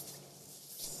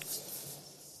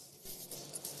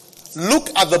 Look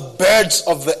at the birds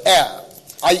of the air.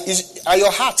 Are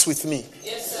your hearts with me?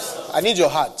 Yes, sir. I need your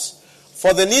hearts.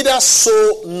 For they neither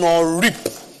sow nor reap,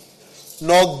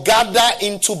 nor gather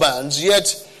into barns,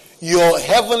 yet your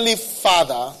heavenly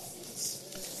Father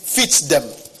feeds them.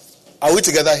 Are we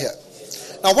together here?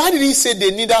 Now, why did he say they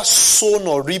neither sow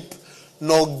nor reap,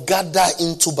 nor gather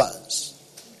into barns?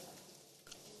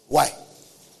 Why?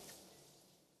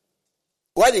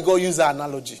 Why did God use that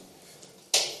analogy?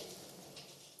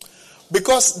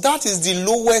 Because that is the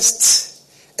lowest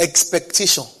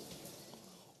expectation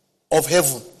of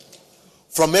heaven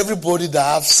from everybody that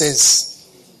have sense.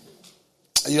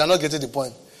 You are not getting the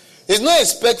point. It's not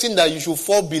expecting that you should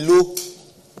fall below.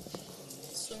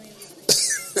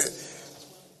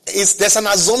 there's an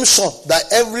assumption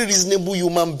that every reasonable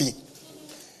human being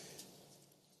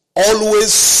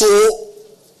always sow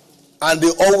and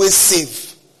they always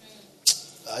save.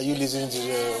 Are you listening to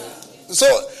the... So,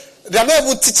 they are not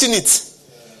even teaching it.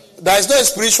 There is no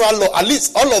spiritual law. At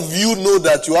least all of you know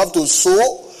that you have to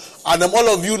sow, and all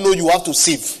of you know you have to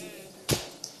save.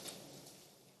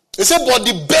 They say, but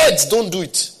the birds don't do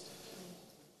it.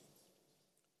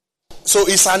 So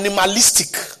it's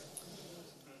animalistic.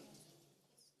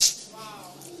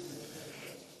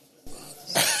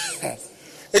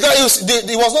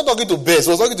 He was not talking to birds,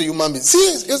 he was talking to human beings.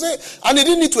 See, you say, and he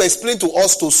didn't need to explain to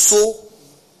us to sow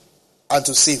and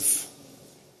to save.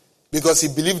 Because he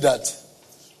believed that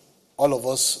all of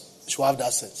us should have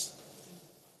that sense.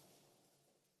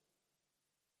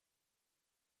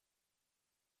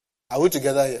 Are we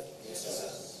together here?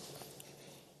 Yes.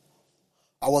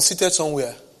 I was seated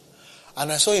somewhere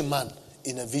and I saw a man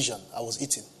in a vision. I was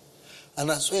eating. And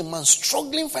I saw a man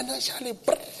struggling financially.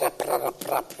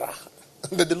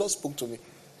 And then the Lord spoke to me.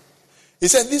 He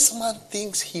said, this man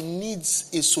thinks he needs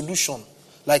a solution,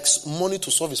 like money to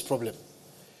solve his problem.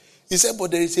 He said, but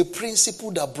there is a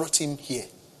principle that brought him here.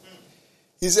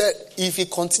 He said, if he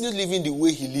continues living the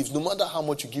way he lives, no matter how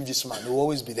much you give this man, he will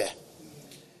always be there.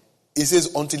 He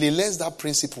says, until he learns that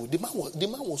principle, the man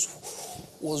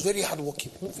was very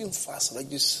hardworking, moving fast like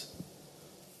this.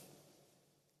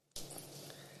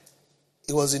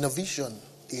 It was in a vision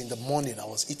in the morning. I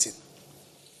was eating.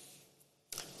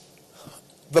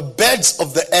 The birds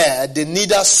of the air, they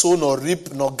neither sow nor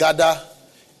reap nor gather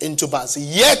into barns,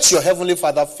 yet your heavenly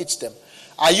Father feeds them.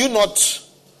 Are you not?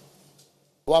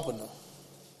 What happened now?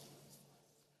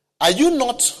 Are you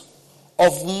not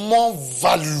of more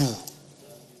value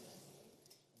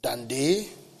than they?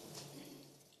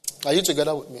 Are you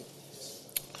together with me?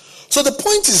 So the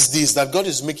point is this that God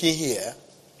is making here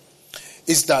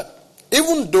is that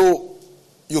even though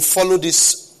you follow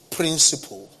this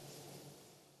principle,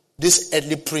 this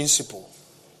earthly principle,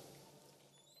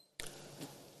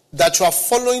 that you are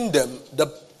following them, the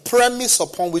premise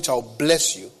upon which I will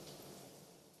bless you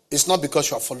is not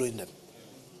because you are following them.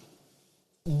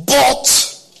 But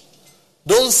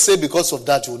don't say because of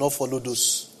that you will not follow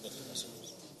those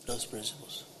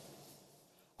principles.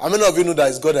 How many of you know that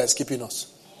it's God that is keeping us?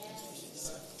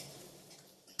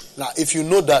 Now, if you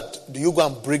know that, do you go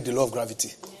and break the law of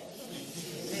gravity?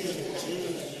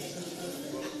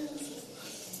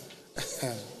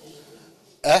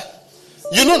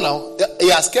 You know now, he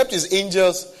has kept his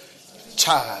angels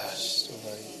charged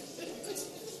over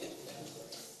you.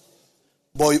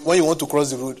 But when you want to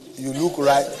cross the road, you look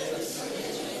right,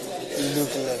 you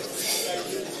look left.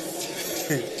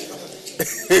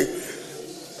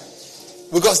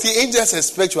 Because the angels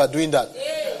expect you are doing that.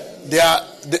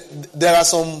 There are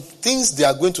some things they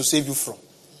are going to save you from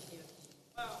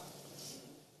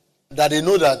that they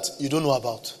know that you don't know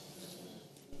about.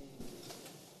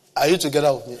 Are you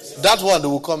together with me? That one, they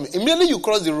will come. Immediately you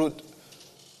cross the road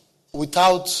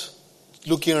without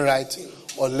looking right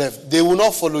or left, they will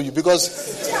not follow you because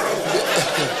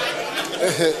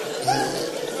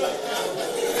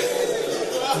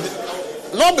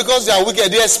not because they are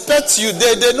wicked. They expect you.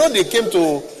 They know they came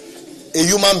to a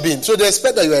human being, so they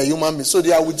expect that you are a human being. So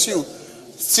they are with you,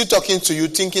 still talking to you,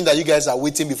 thinking that you guys are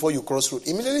waiting before you cross road.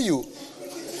 Immediately you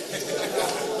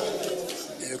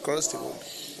cross the road.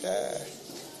 Yeah.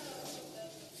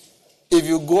 If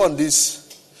you go on this,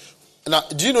 now,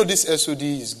 do you know this SOD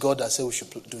is God that said we should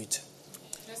do it?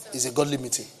 Yes, it's a godly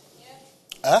meeting.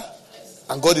 Yeah. Yes,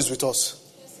 and God is with us.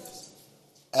 Yes,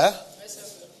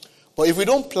 yes, but if we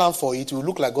don't plan for it, it will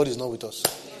look like God is not with us.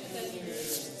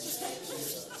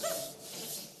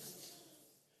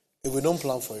 If we don't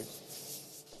plan for it.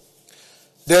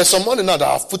 There's some money now that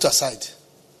I've put aside.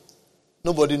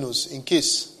 Nobody knows, in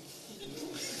case.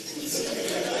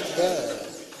 Yeah.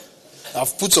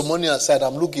 I've put some money aside.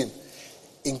 I'm looking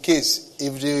in case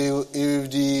if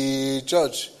the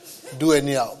church do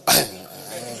anyhow.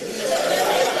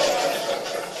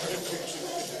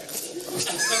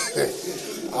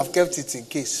 I've kept it in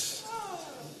case.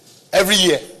 Every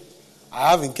year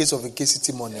I have in case of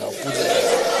incasity money. I'll put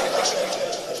it.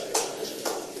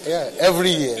 Yeah,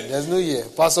 every year. There's no year.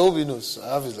 Pastor Obi knows.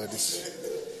 I have it like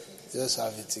this. Just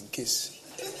have it in case.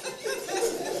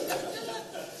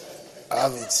 I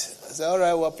have it. I said, all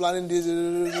right, we're planning this.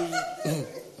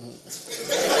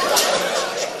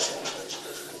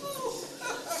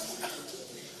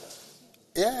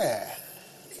 Yeah.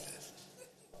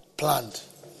 Planned.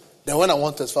 Then when I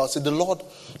went as far, I said, the Lord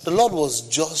was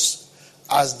just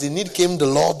as the need came, the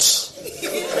Lord.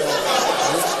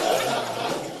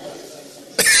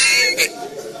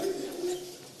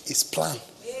 His plan.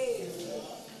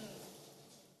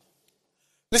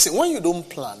 Listen, when you don't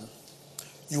plan,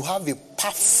 you have a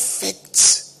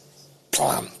perfect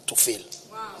plan to fail.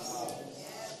 Wow.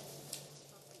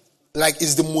 Like,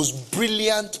 it's the most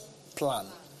brilliant plan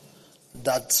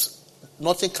that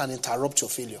nothing can interrupt your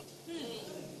failure.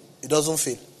 It doesn't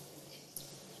fail.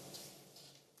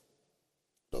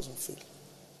 It doesn't fail.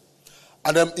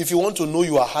 And if you want to know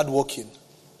you are hardworking,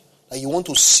 like you want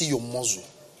to see your muscle,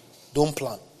 don't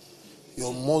plan.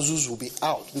 Your muscles will be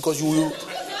out because you will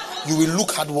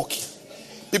look hardworking.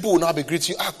 People will now be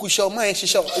greeting you. Kushal, my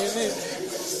Shishal.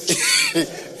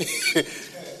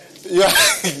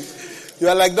 You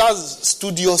are like that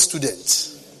studious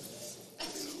student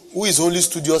who is only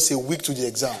studious a week to the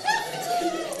exam.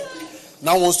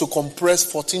 Now wants to compress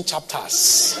 14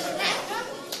 chapters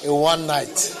in one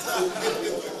night.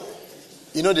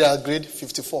 You know they are grade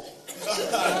 54.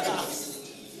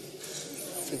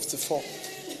 54.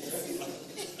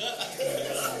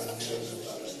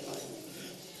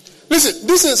 Listen,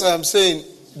 this is what I'm saying.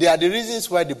 They are the reasons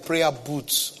why the prayer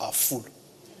booths are full.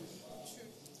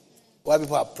 Why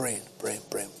people are praying.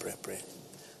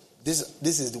 This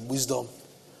is the wisdom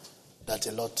that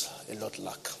a lot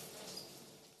lack.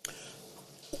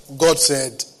 God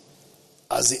said,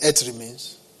 as the earth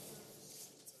remains,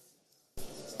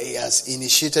 He has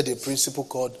initiated a principle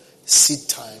called seed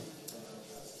time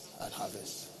and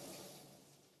harvest.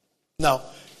 Now,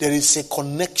 there is a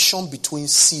connection between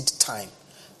seed time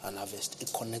and harvest. A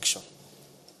connection.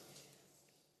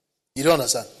 You don't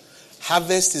understand?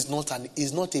 Harvest is not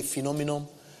a phenomenon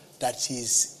that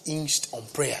is hinged on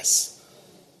prayers.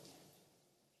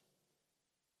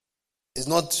 It's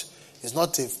not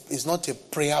a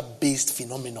prayer-based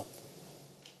phenomenon.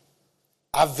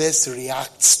 Harvest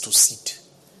reacts to seed.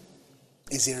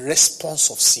 It's a response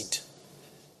of seed.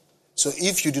 So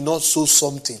if you do not sow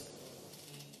something,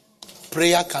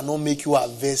 prayer cannot make you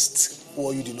harvest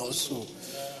what you did not sow.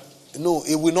 No,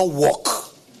 it will not work.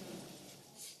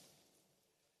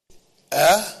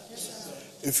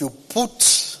 If you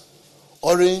put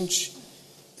orange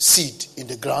seed in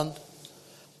the ground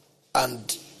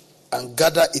and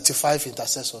gather 85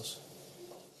 intercessors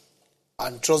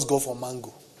and trust God for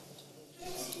mango,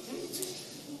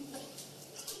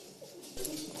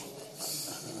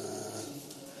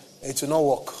 it will not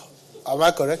work. Am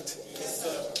I correct? Yes,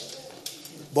 sir.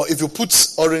 But if you put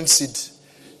orange seed,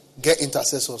 get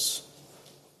intercessors,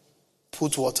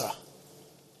 put water,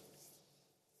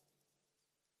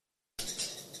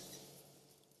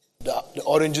 the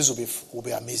oranges will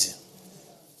be amazing.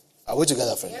 Are we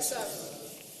together, friends? Yes, sir.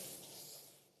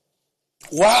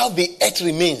 While the earth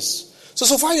remains.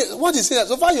 So far, what is it?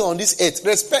 So far you're on this earth.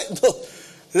 Respect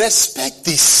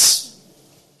this.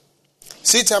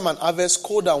 Seed time and harvest,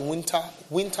 cold and winter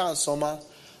and summer,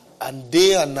 and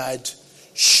day and night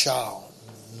shall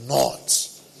not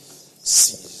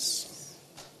cease.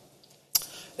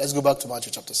 Let's go back to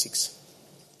Matthew chapter 6.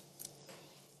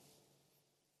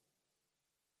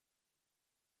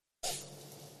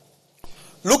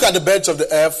 Look at the birds of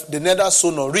the earth, they neither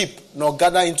sow nor reap, nor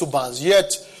gather into barns,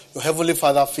 yet your heavenly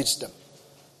Father feeds them.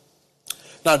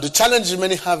 Now, the challenge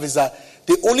many have is that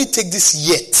they only take this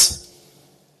yet,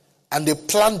 and they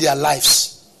plan their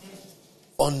lives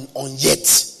on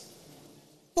yet.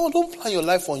 No, don't plan your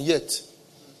life on yet.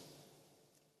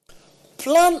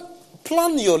 Plan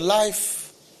your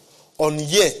life on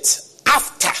yet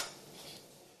after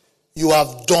you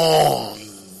have done.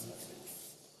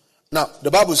 Now,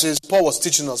 the Bible says, Paul was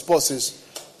teaching us. Paul says,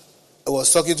 he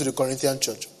was talking to the Corinthian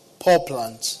church. Paul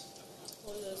plants,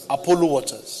 Apollo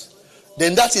waters.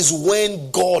 Then that is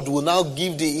when God will now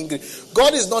give the increase.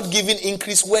 God is not giving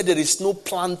increase where there is no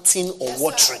planting or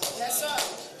watering. Yes, sir.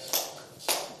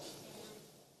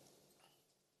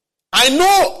 I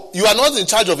know you are not in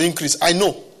charge of increase. I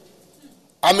know.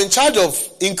 I'm in charge of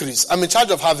increase. I'm in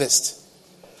charge of harvest.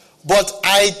 But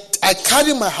I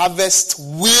carry my harvest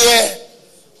where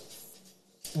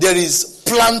there is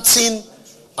planting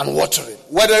and watering.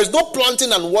 Where there is no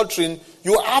planting and watering,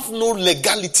 you have no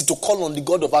legality to call on the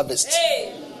God of harvest.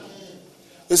 Hey.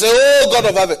 You say, oh, God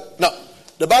of harvest. Now,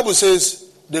 the Bible says,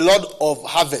 the Lord of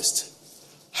harvest.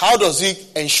 How does he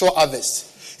ensure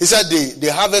harvest? He said,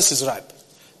 the harvest is ripe.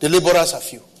 The laborers are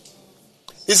few.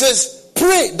 He says,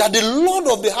 pray that the Lord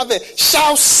of the harvest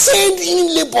shall send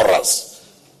in laborers.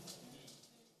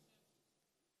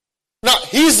 Now,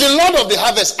 he is the Lord of the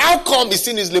harvest. How come he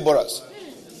sends his laborers?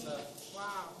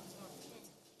 Wow.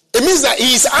 It means that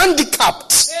he is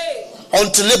handicapped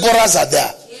until laborers are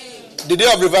there. The day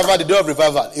of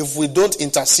revival, if we don't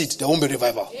intercede, there won't be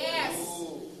revival. Yes.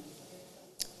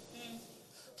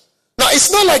 Now, it's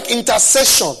not like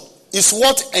intercession is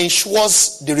what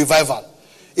ensures the revival.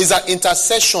 is that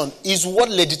intercession is what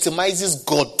legitimizes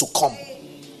God to come.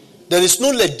 There is no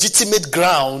legitimate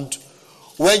ground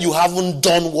when you haven't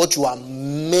done what you are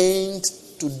meant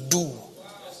to do.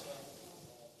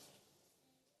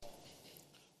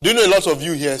 Do you know a lot of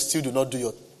you here still do not do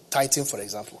your tithing, for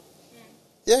example?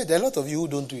 Yeah, there are a lot of you who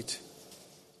don't do it.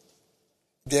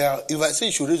 If I say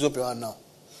you should raise up your hand now,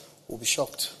 we'll be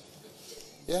shocked.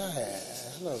 Yeah,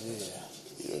 a lot of you here,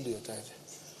 you don't do your tithing.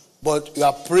 But you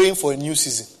are praying for a new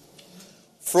season.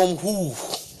 From who?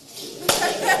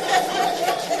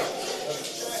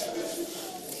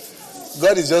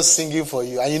 God is just singing for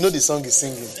you, and you know the song is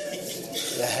singing.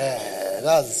 Yeah,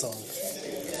 that's the song.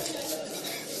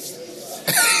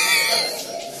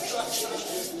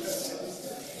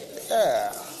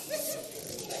 Yeah.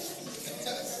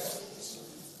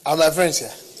 Are my friends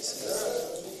here?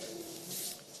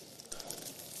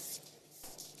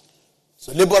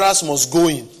 So laborers must go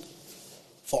in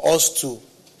for us to,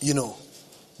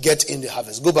 get in the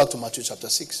harvest. Go back to Matthew chapter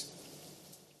 6.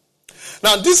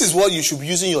 Now, this is what you should be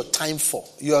using your time for.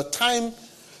 Your time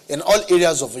in all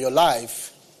areas of your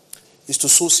life is to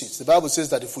sow seeds. The Bible says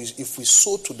that if we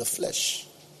sow to the flesh,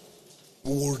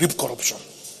 we will reap corruption.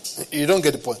 You don't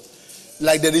get the point.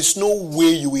 Like there is no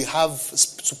way you will have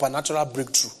supernatural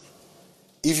breakthrough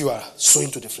if you are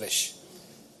sowing to the flesh.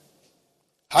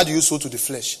 How do you sow to the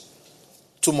flesh?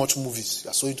 Too much movies. You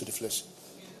are sowing to the flesh.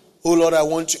 Oh Lord, I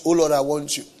want you. Oh Lord, I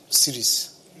want you. Series.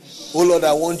 Oh Lord,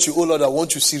 I want you. Oh Lord, I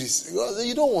want you. Series.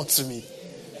 You don't want me.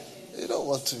 You don't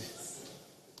want me.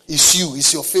 It's you.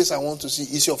 It's your face I want to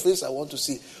see. It's your face I want to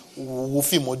see.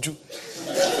 Wofi Moju.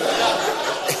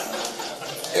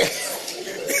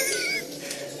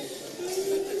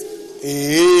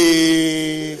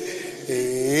 Hey.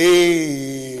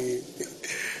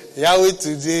 Yahweh,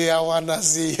 today I want to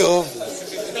see you.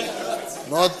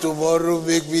 Not tomorrow,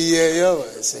 make me hear you.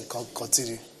 I say,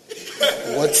 continue.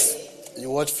 You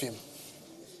watch film.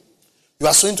 You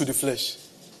are sowing to the flesh.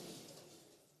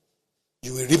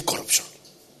 You will reap corruption.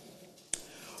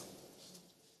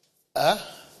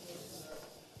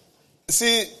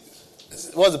 See,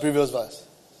 what's the previous verse?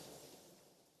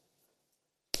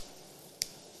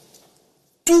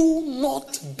 Do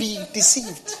not be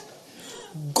deceived.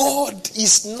 God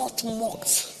is not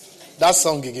mocked. That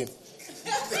song again.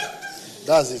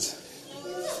 That's it.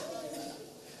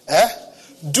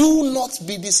 Do not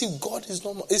be deceived. God is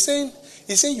not mocked. He's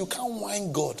saying you can't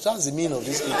whine God. That's the meaning of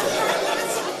this scripture.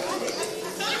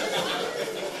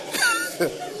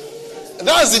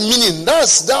 That's the meaning.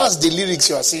 That's the lyrics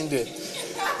you are seeing there.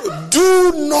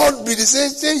 Do not be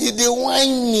deceived. Say they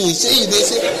whine me. Say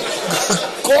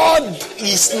God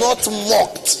is not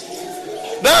mocked.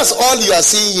 That's all you are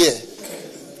seeing here.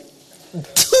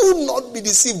 Do not be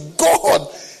deceived. God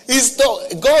is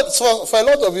not God. For a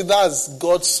lot of you, that's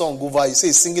God's song over. You say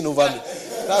he's singing over me.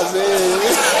 That's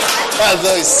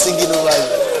why he's singing over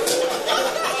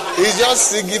you. He's just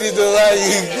singing it over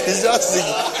you. He's just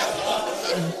singing.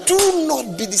 Do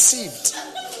not be deceived.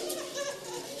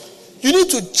 You need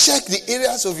to check the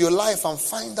areas of your life and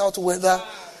find out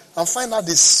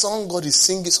the song God is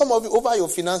singing. Some of you over your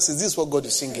finances, this is what God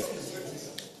is singing.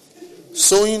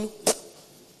 Sowing,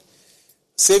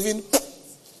 saving,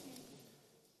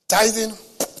 tithing,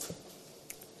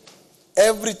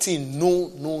 everything, no.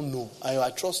 And you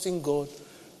are trusting God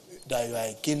that you are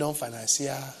a kingdom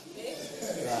financier.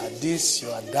 You are this, you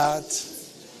are that.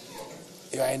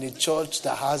 You are in a church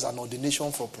that has an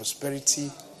ordination for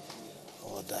prosperity.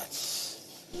 Or that.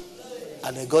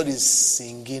 And then God is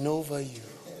singing over you.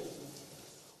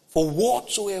 For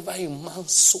whatsoever a man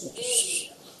sows,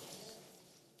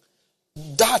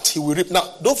 that he will reap.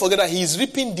 Now, don't forget that he is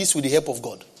reaping this with the help of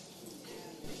God.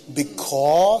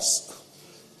 Because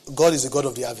God is the God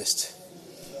of the harvest.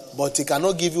 But he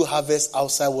cannot give you harvest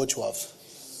outside what you have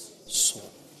sown.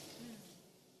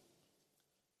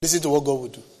 Listen to what God will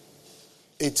do.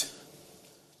 8.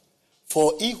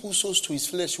 For he who sows to his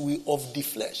flesh will of the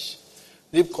flesh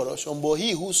reap corruption, but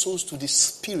he who sows to the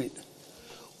Spirit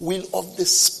will of the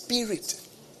Spirit.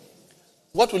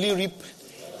 What will he reap?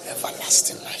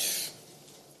 Everlasting life.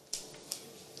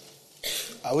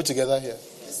 Are we together here?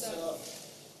 Yes, sir.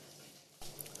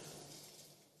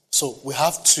 So we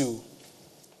have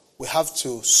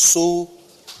to sow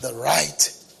the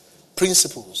right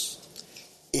principles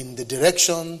in the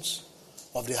directions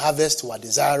of the harvest we are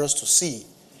desirous to see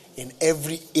in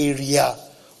every area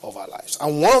of our lives.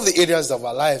 And one of the areas of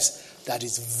our lives that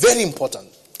is very important,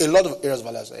 a lot of areas of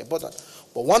our lives are important,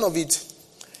 but one of it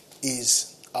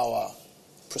is our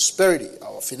prosperity,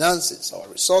 our finances, our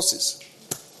resources.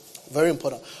 Very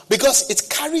important. Because it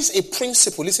carries a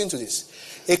principle. Listen to this.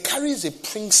 It carries a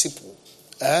principle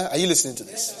Are you listening to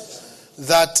this?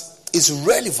 That is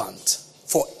relevant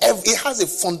for it has a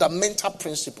fundamental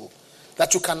principle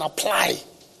that you can apply.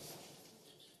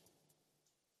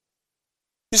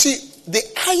 You see, the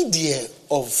idea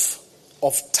of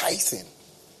tithing.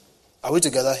 Are we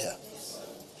together here?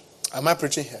 Am I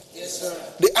preaching here? Yes, sir.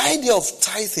 The idea of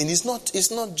tithing is not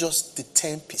just the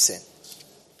 10%.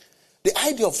 The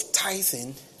idea of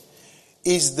tithing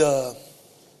is the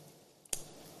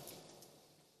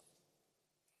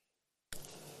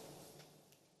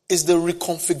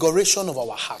reconfiguration of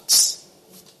our hearts.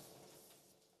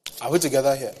 Are we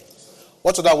together here?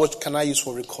 What other word can I use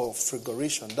for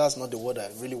reconfiguration? That's not the word I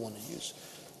really want to use.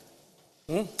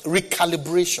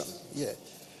 Recalibration. Yeah.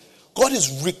 God is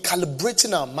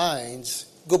recalibrating our minds.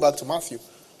 Go back to Matthew.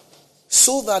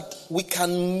 So that we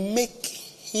can make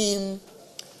him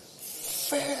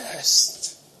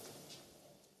first.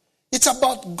 It's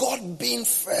about God being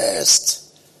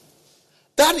first.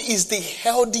 That is the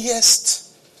healthiest.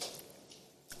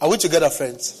 Are we together,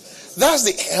 friends? That's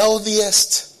the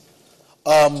healthiest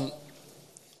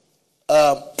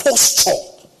posture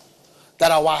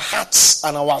that our hearts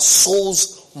and our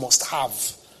souls must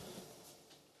have.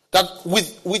 That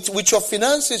with your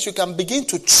finances, you can begin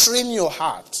to train your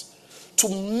heart to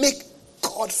make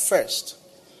God first.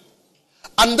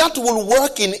 And that will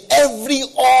work in every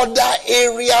other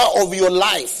area of your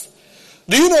life.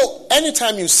 Do you know,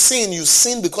 anytime you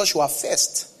sin because you are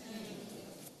first.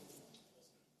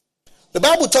 The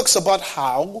Bible talks about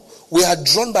how we are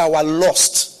drawn by our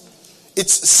lust.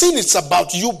 Sin is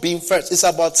about you being first. It's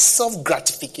about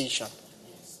self-gratification.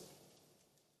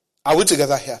 Are we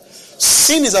together here?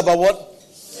 Sin is about what?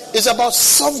 It's about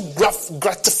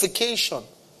self-gratification.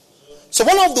 So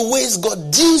one of the ways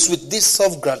God deals with this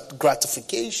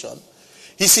self-gratification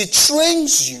is he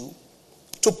trains you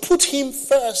to put him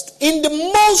first in the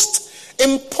most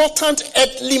important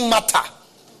earthly matter,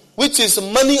 which is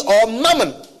money or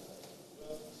mammon.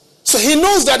 So he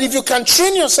knows that if you can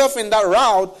train yourself in that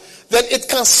route, then it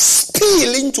can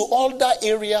spill into other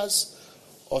areas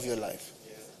of your life.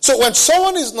 So when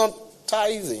someone is not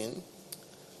tithing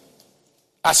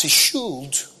as he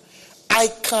should, I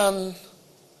can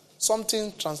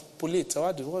something transpolate.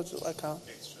 I can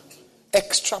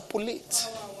extrapolate.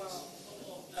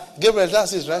 Gabriel,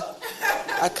 that's it, right?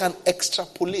 I can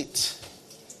extrapolate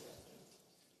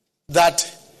that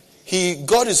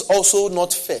God is also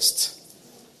not first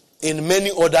in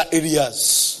many other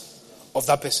areas of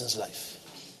that person's life.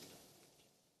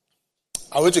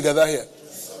 Are we together here?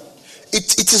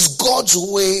 It is God's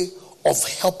way of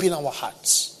helping our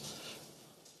hearts.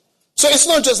 So it's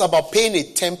not just about paying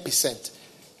it 10%.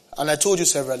 And I told you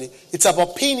severally, it's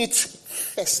about paying it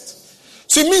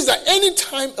first. So it means that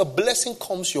anytime a blessing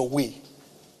comes your way,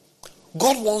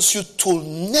 God wants you to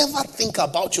never think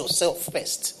about yourself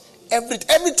first. Every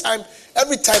time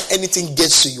anything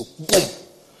gets to you, boom.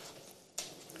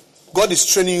 God is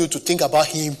training you to think about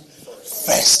him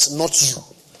first, not you.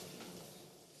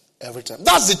 Every time.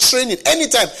 That's the training.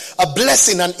 Anytime a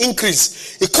blessing, an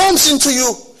increase, it comes into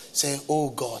you, say, oh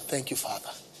God, thank you, Father.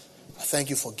 I thank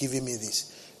you for giving me this.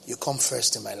 You come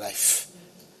first in my life.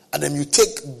 And then you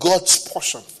take God's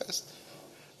portion first.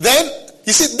 Then,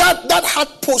 you see, that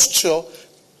heart posture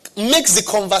makes the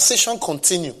conversation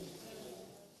continue.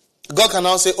 God can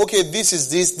now say, okay, this is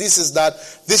that,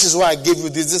 this is why I gave you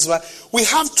this is why. We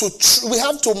have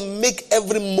to make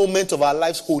every moment of our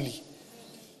lives holy.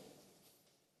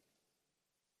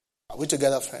 Are we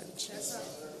together, friends? Yes, sir.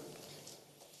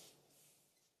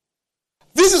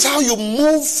 This is how you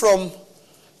move from,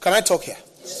 can I talk here?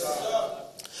 Yes, sir.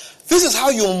 This is how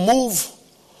you move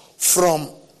from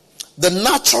the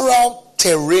natural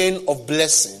terrain of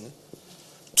blessing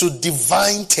to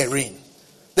divine terrain.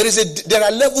 There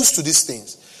are levels to these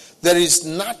things. There is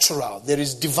natural, there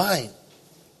is divine.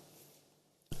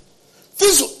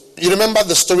 You remember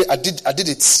the story I did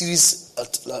a series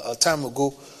a time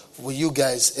ago with you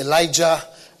guys, Elijah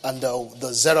and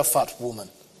the Zarephath woman.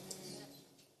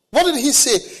 What did he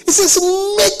say? He says,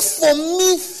 make for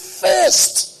me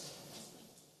first.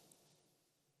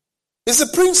 It's the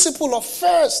principle of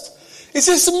first. He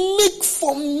says, make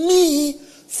for me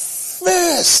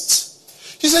first.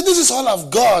 He said, this is all I've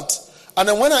got. And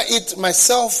then when I eat,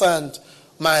 myself and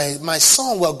my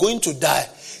son were going to die.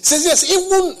 He says, yes,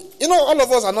 even, all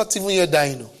of us are not even here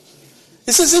dying.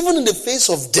 He says, even in the face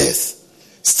of death,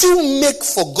 still make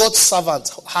for God's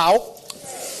servant. How?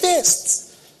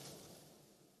 First.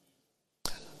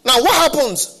 Now what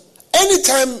happens?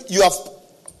 Anytime you have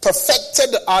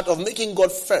perfected the art of making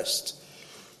God first,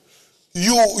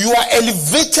 you are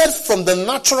elevated from the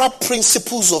natural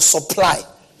principles of supply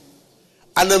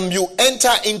and then you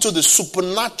enter into the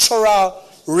supernatural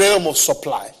realm of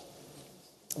supply.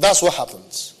 That's what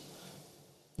happens.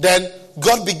 Then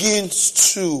God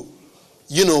begins to,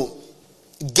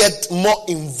 get more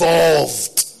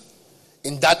involved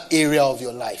in that area of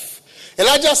your life.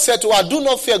 Elijah said to her, "Do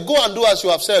not fear, go and do as you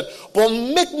have said, but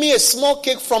make me a small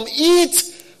cake from it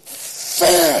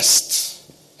first."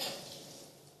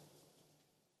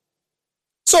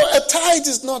 So a tithe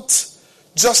is not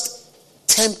just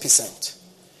 10%.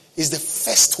 It's the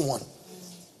first one.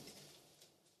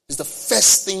 It's the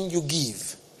first thing you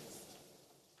give.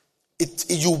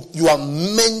 You are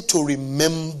meant to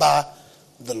remember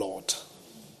the Lord.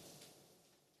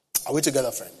 Are we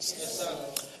together, friends? Yes, sir.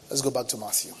 Let's go back to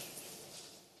Matthew.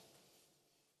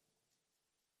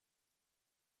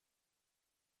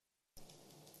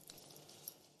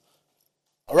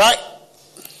 All right.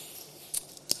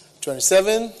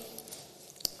 27.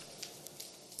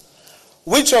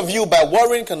 Which of you by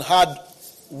worrying can add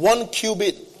 1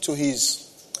 cubit to his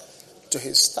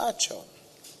stature?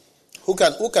 Who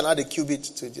can add a cubit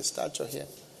to the stature here?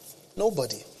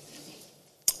 Nobody.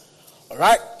 All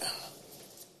right.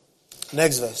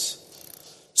 Next verse.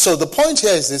 So the point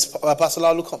here is this, Pastor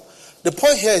Lalu, come. The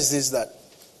point here is this, that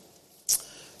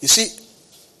you see,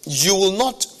 you will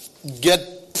not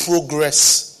get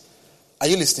progress. Are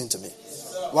you listening to me?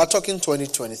 Yes, we're talking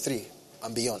 2023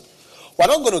 and beyond. We're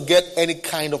not going to get any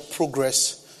kind of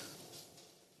progress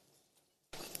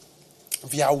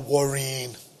via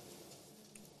worrying,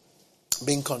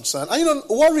 being concerned. And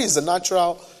worry is a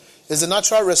natural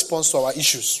response to our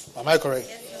issues. Am I correct?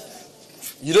 Yes.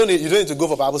 You don't need to go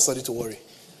for Bible study to worry.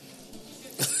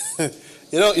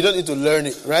 You don't need to learn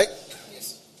it, right?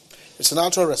 Yes. It's a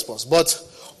natural response. But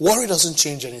worry doesn't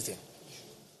change anything.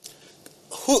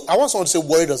 I want someone to say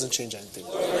worry doesn't change anything.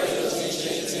 Worry doesn't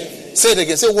change anything. Say it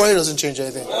again. Say worry doesn't change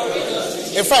anything.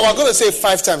 In fact, we're going to say it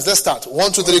 5 times. Let's start.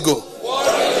 1, 2, 3, go.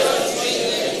 Worry doesn't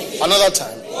change anything. Another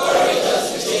time. Worry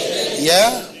doesn't change anything.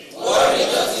 Yeah? Worry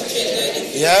doesn't change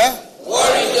anything. Yeah?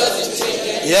 Worry doesn't change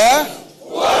anything. Yeah?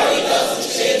 Worry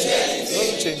doesn't change anything. It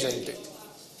doesn't change anything.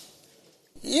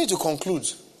 You need to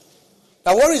conclude.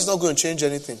 Now, worry is not going to change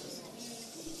anything.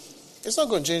 It's not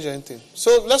going to change anything.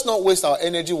 So let's not waste our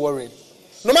energy worrying.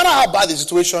 No matter how bad the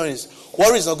situation is,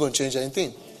 worry is not going to change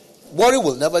anything. Worry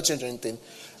will never change anything.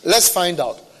 Let's find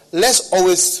out. Let's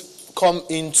always come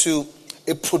into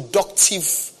a productive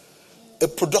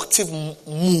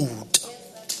mood.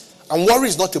 And worry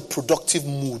is not a productive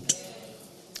mood.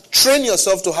 Train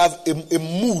yourself to have a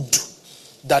mood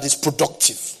that is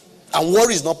productive. And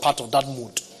worry is not part of that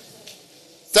mood.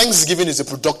 Thanksgiving is a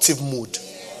productive mood.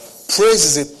 Praise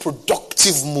is a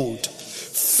productive mood.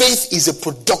 Faith is a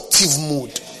productive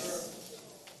mood.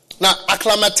 Now,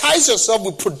 acclimatize yourself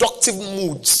with productive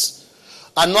moods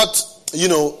and not,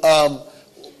 the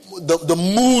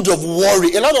mood of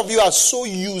worry. A lot of you are so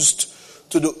used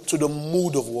to the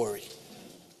mood of worry.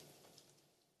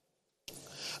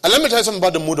 And let me tell you something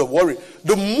about the mood of worry.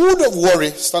 The mood of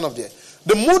worry, stand up there.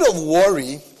 The mood of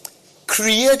worry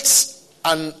creates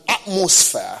an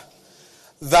atmosphere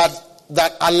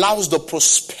that allows the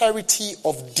prosperity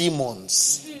of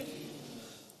demons.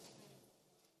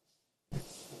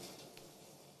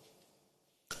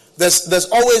 There's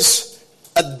always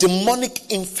a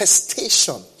demonic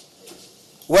infestation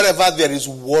wherever there is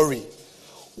worry.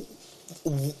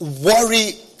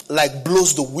 Worry like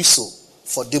blows the whistle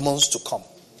for demons to come.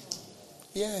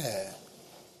 Yeah.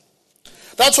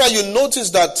 That's why you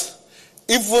notice that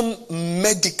even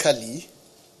medically,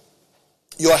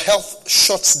 your health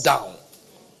shuts down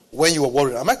when you are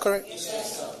worried. Am I correct?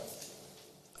 Yes, sir.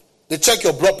 They check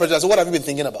your blood pressure and say, what have you been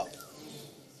thinking about?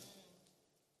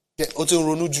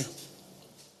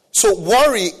 So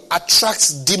worry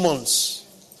attracts demons.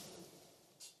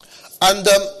 And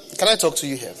can I talk to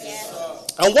you here? Yes,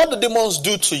 and what the demons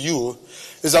do to you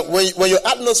is that when your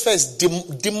atmosphere is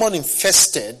demon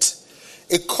infested,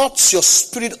 it cuts your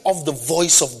spirit off the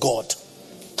voice of God.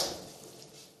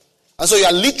 And so you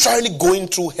are literally going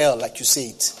through hell, like you say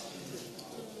it.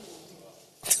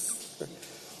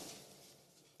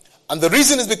 And the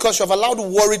reason is because you have allowed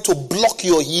worry to block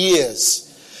your ears.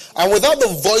 And without the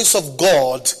voice of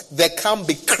God, there can't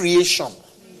be creation.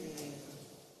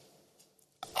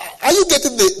 Are you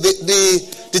getting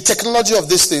the technology of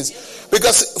these things?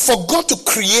 Because for God to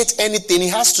create anything, He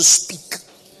has to speak.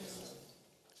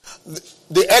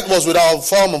 The earth was without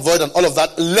form and void and all of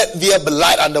that. Let there be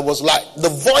light, and there was light. The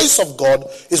voice of God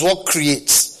is what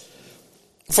creates.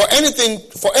 For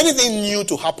anything new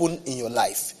to happen in your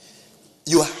life,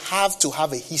 you have to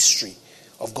have a history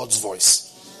of God's voice.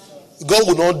 God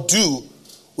will not do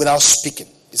without speaking.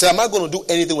 He said, am I going to do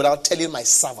anything without telling my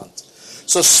servant?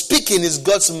 So speaking is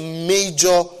God's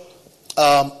major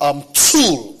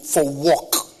tool for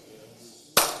work.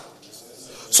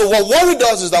 So what worry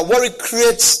does is that worry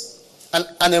creates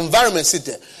an environment, sit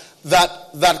there,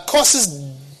 that causes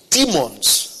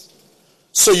demons.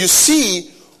 So you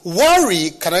see,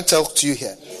 worry, can I talk to you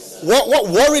here? What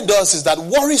worry does is that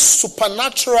worry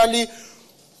supernaturally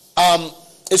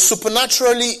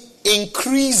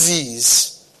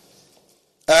increases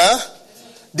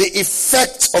the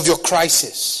effect of your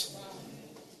crisis.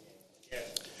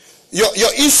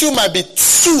 Your issue might be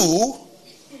 2,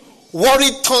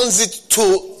 worry turns it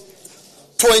to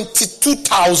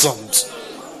 22,000.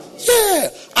 Yeah,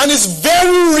 and it's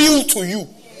very real to you.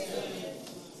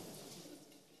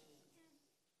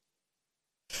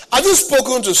 Have you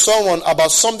spoken to someone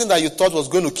about something that you thought was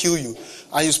going to kill you,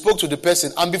 and you spoke to the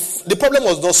person, and the problem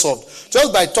was not solved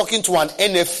just by talking to an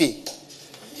NFA?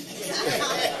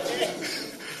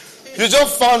 You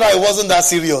just found out it wasn't that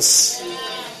serious.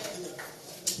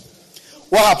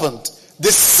 What happened?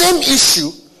 The same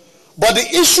issue, but the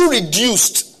issue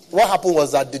reduced. What happened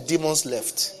was that the demons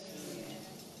left.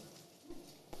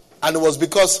 And it was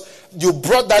because you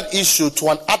brought that issue to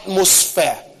an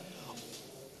atmosphere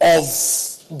of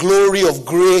glory, of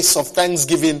grace, of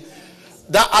thanksgiving.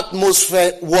 That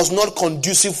atmosphere was not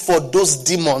conducive for those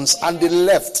demons, and they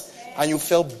left, and you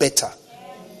felt better.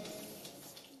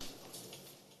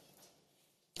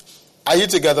 Are you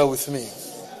together with me?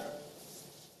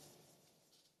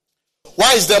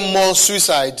 Why is there more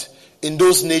suicide in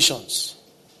those nations,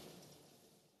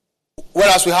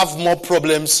 whereas we have more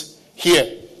problems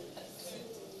here?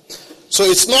 So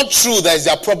it's not true that it's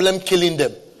their problem killing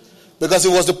them. Because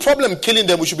if it was the problem killing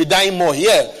them, we should be dying more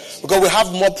here. Because we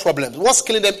have more problems. What's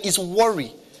killing them is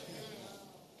worry.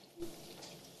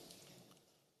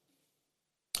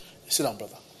 Sit down,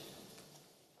 brother.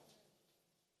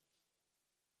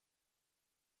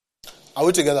 Are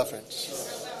we together, friends?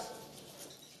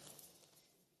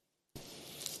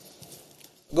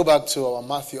 Go back to our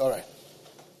Matthew. All right.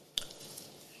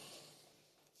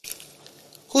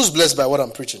 Who's blessed by what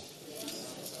I'm preaching?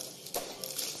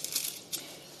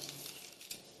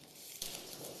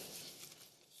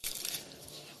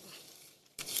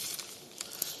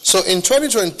 So in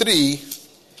 2023,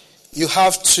 you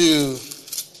have to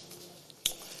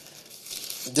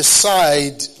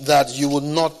decide that you will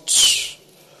not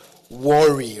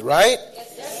worry, right?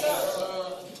 Yes, sir.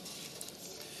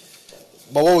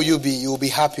 But what will you be? You will be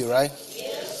happy, right?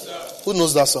 Yes, sir. Who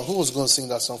knows that song? Who was going to sing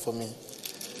that song for me?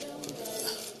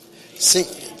 Sing.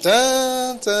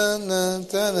 Dun, dun, dun,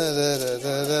 dun, dun, dun,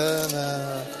 dun, dun,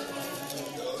 dun.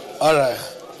 All right.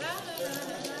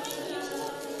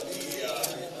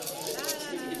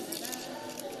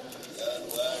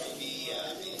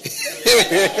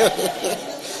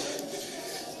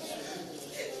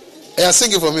 Yeah,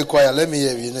 sing it for me, choir. Let me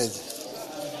hear you. Need.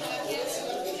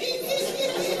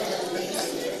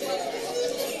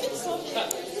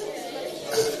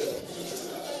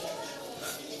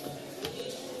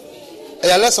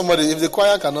 Yeah, let somebody. If the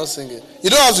choir cannot sing it, you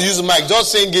don't have to use the mic.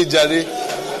 Just sing it, Jerry.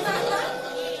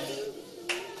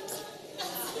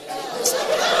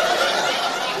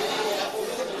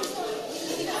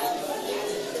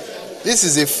 This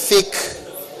is a fake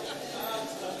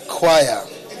choir.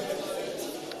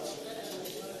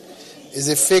 It's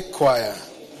a fake choir.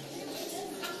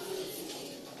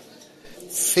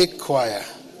 Fake choir.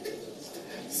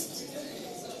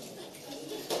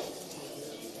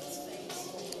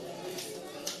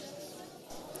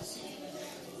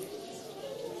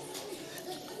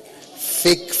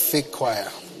 Fake choir.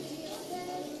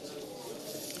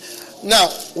 Now,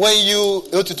 when you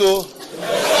Otito.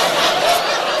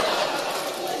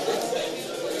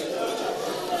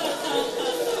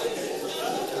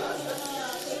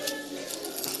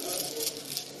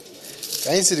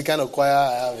 Can you see the kind of choir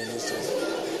I have in this church?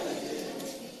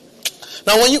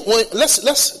 Now,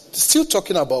 let's still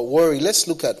talking about worry. Let's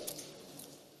look at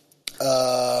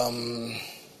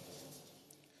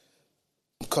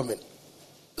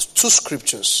two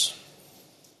scriptures.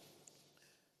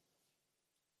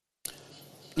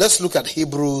 Let's look at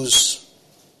Hebrews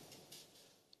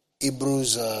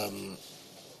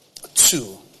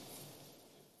 2.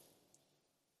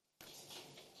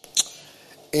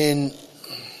 In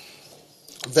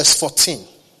verse 14.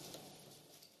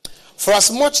 For as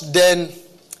much then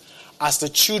as the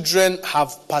children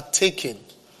have partaken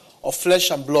of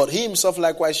flesh and blood, he himself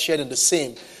likewise shared in the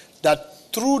same,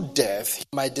 that through death he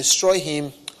might destroy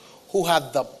him who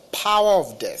had the power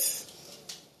of death.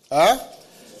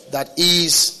 That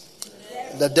is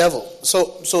the devil.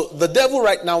 So the devil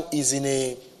right now is in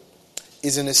a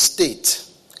state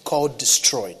called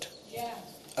destroyed. Yeah.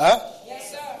 Yes,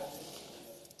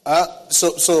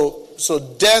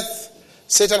 So death,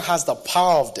 Satan has the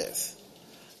power of death.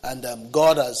 And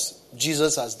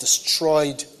Jesus has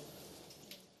destroyed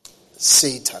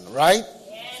Satan, right?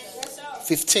 Yes, sir.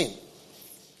 15.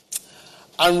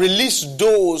 And release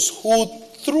those who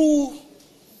through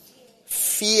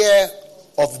fear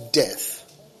of death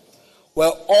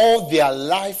were all their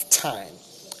lifetime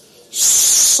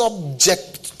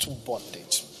subject to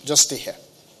bondage. Just stay here.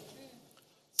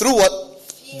 Through what?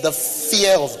 The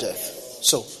fear of death.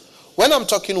 So, when I'm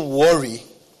talking worry,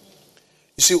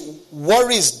 you see,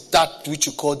 worry is that which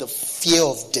you call the fear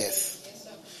of death.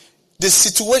 The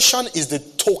situation is the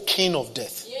token of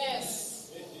death.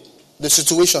 Yes. The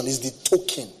situation is the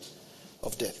token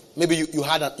of death. Maybe you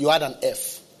had an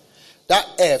F. That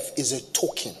F is a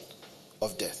token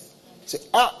of death. Say,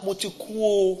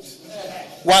 motikuo.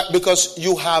 Why? Because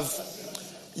you have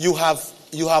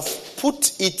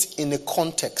put it in a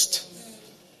context.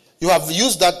 You have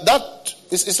used that. That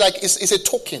it's a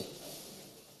token.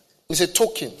 It's a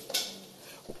token.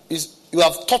 You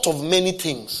have thought of many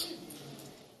things.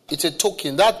 It's a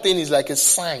token. That thing is like a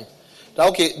sign that,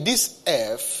 okay, this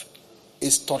F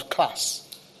is third class.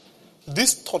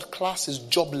 This third class is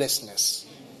joblessness.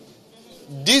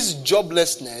 This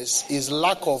joblessness is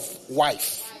lack of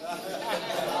wife.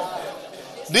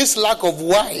 This lack of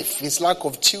wife is lack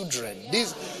of children.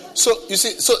 So you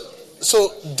see,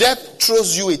 so death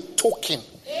throws you a token.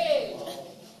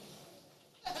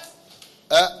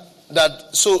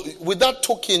 So with that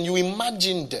token, you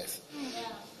imagine death.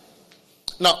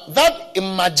 Now, that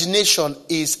imagination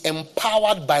is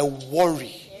empowered by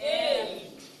worry.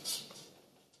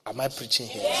 Am I preaching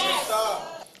here?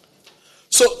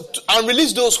 So, and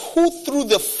release those who through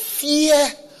the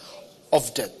fear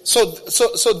of death. So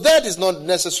that is not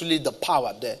necessarily the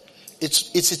power there.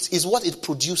 It's what it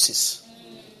produces.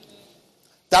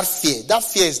 That fear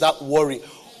is that worry.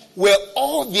 Where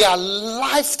all their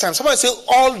lifetime, somebody say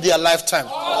all their lifetime.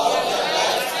 All their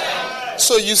lifetime.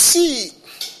 So you see,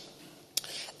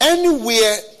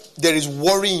 anywhere there is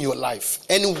worry in your life,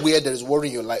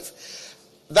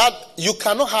 that you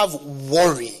cannot have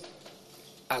worry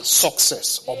and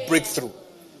success or breakthrough.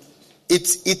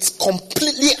 It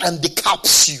completely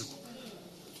handicaps you.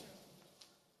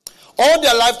 All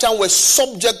their lifetime were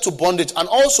subject to bondage, and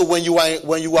also when you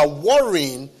are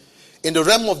worrying in the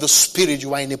realm of the spirit,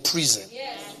 you are in a prison.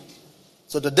 Yes.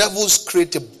 So the devils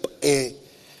create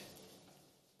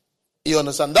you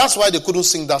understand? That's why they couldn't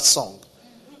sing that song.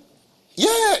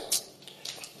 Yeah.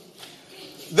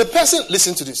 The person,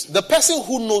 listen to this. The person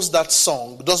who knows that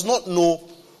song does not know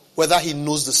whether he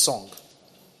knows the song.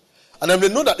 And they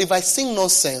know that if I sing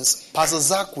nonsense, Pastor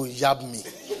Zach will yab me.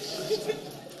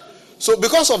 So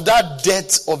because of that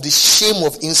death of the shame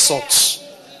of insults.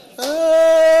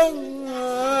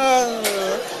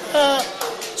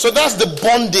 So that's the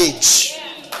bondage.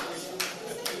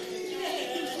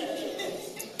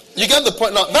 You get the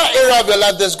point now. That area of your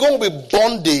life, there's going to be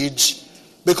bondage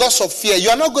because of fear. You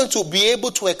are not going to be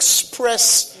able to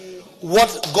express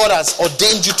what God has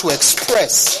ordained you to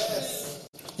express.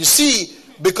 You see,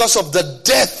 because of the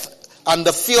death and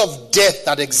the fear of death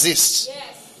that exists.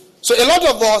 So a lot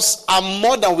of us are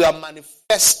more than we are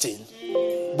manifesting,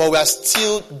 but we are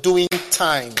still doing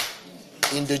time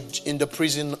in the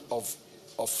prison of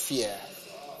fear.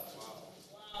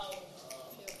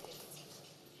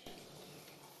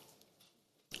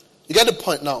 You get the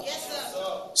point now? Yes,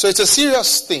 sir. So it's a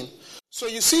serious thing. So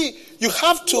you see, you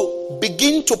have to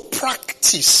begin to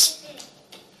practice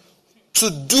to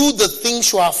do the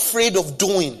things you are afraid of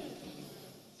doing.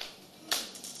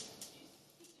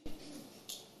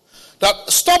 That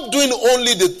stop doing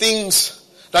only the things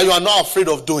that you are not afraid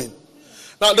of doing.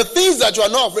 Now, the things that you are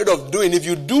not afraid of doing, if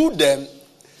you do them,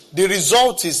 the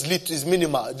result is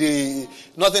minimal.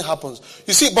 Nothing happens.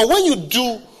 You see, but when you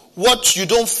do what you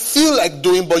don't feel like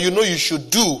doing, but you know you should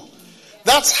do,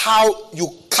 that's how you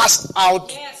cast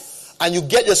out and you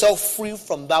get yourself free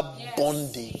from that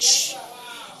bondage.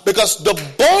 Because the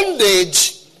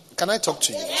bondage, can I talk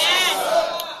to you?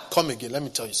 Come again, let me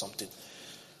tell you something.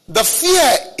 The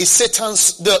fear is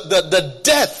Satan's, the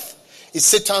death is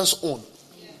Satan's own.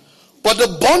 But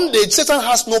the bondage, Satan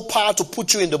has no power to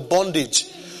put you in the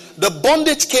bondage. The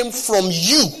bondage came from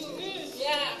you.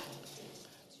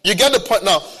 You get the point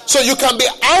now? So you can be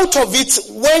out of it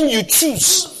when you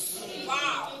choose.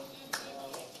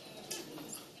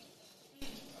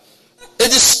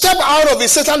 If you step out of it,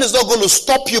 Satan is not going to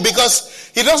stop you because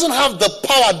he doesn't have the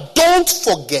power. Don't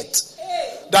forget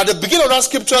that the beginning of that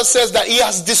scripture says that he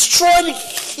has destroyed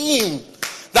him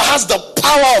that has the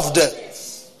power of death.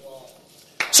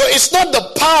 So it's not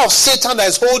the power of Satan that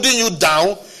is holding you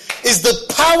down. is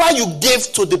the power you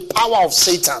gave to the power of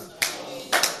Satan.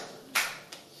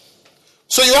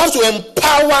 So you have to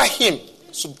empower him.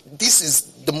 So this is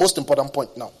the most important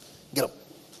point now. Get up.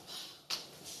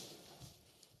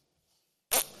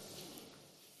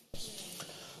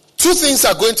 Two things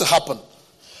are going to happen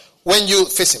when you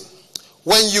face him.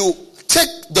 When you take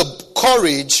the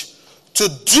courage to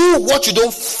do what you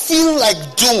don't feel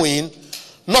like doing,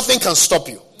 nothing can stop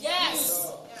you. Yes.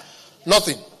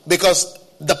 Nothing. Because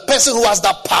the person who has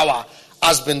that power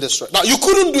has been destroyed. Now, you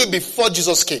couldn't do it before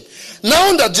Jesus came.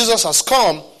 Now that Jesus has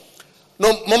come,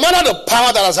 no matter the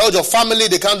power that has held your family,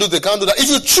 they can't do that. If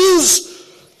you choose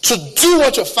to do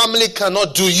what your family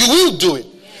cannot do, you will do it.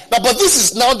 Now, but this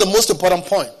is now the most important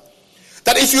point.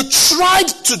 That if you tried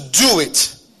to do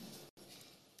it,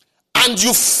 and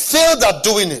you failed at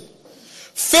doing it,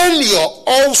 failure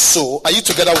also, are you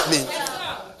together with me,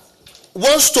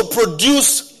 wants to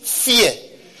produce fear.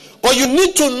 But you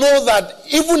need to know that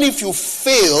even if you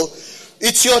fail,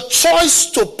 it's your choice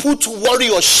to put worry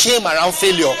or shame around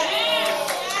failure.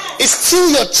 It's still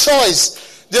your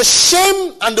choice. The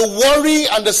shame and the worry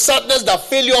and the sadness that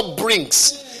failure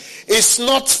brings is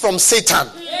not from Satan.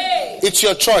 It's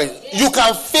your choice. You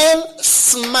can fail,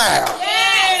 smile,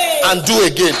 and do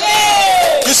again.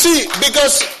 You see,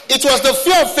 because it was the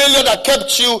fear of failure that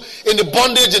kept you in the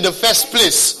bondage in the first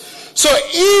place. So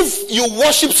if you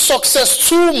worship success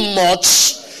too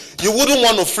much, you wouldn't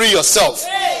want to free yourself.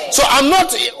 So I'm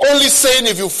not only saying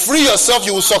if you free yourself,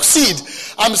 you will succeed.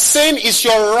 I'm saying it's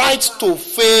your right to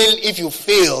fail. If you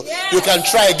fail, you can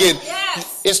try again.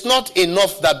 It's not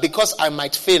enough that because I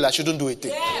might fail, I shouldn't do a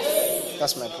thing.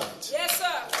 That's my point. Yes, sir.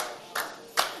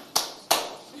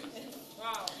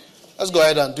 Wow. Let's go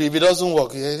ahead and do it. If it doesn't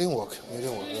work, it didn't work. It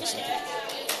didn't work. That's okay.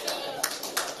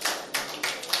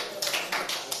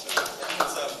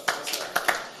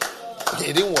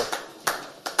 It didn't work.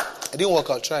 It didn't work.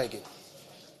 I'll try again.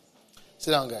 Sit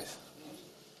down, guys.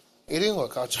 It didn't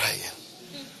work. I'll try again.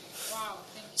 Wow.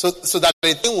 So that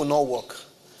the thing will not work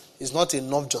is not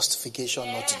enough justification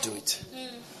not to do it.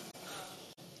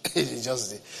 It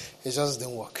just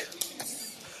didn't work.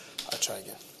 I'll try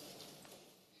again.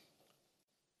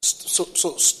 So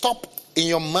stop in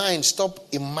your mind. Stop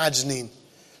imagining.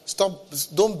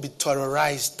 Don't be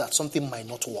terrorized that something might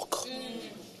not work.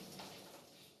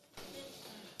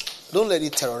 Don't let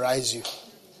it terrorize you.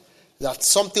 That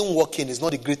something working is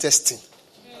not the greatest thing.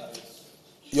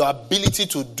 Your ability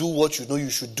to do what you know you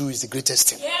should do is the greatest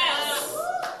thing.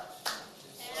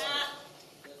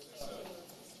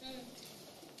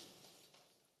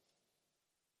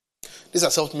 This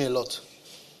has helped me a lot.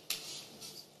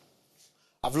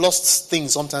 I've lost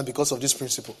things sometimes because of this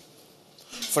principle.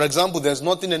 For example, there's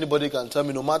nothing anybody can tell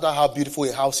me, no matter how beautiful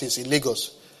a house is in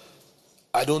Lagos,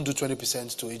 I don't do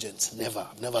 20% to agents. Never.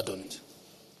 I've never done it.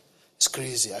 It's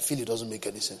crazy. I feel it doesn't make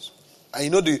any sense. And you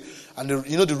know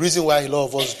the reason why a lot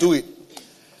of us do it.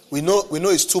 We know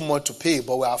it's too much to pay,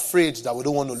 but we're afraid that we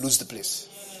don't want to lose the place.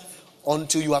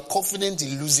 Until you are confident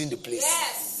in losing the place.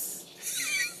 Yes.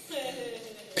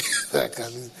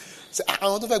 I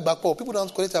want to back back. People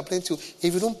don't collect their plenty.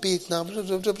 If you don't pay it now,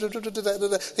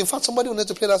 in fact, somebody will need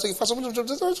to play that. So in fact,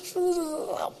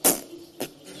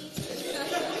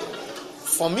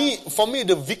 For me,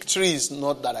 the victory is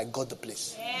not that I got the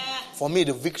place. For me,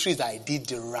 the victory is that I did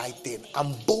the right thing.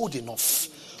 I'm bold enough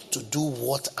to do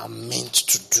what I'm meant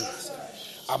to do.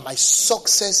 And my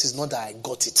success is not that I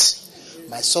got it.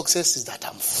 My success is that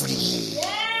I'm free.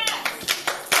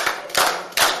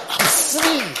 I'm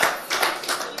free.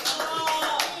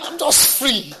 I'm just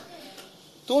free.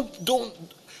 Don't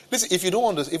listen. If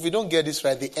you don't get this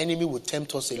right, the enemy will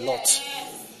tempt us a lot.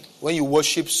 When you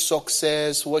worship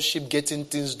success, worship getting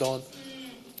things done,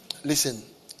 listen,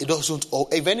 it doesn't.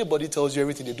 If anybody tells you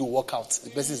everything they do work out,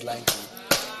 the person is lying to you.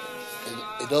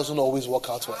 It doesn't always work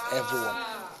out for everyone.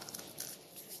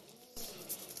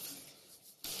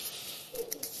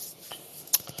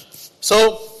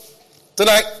 So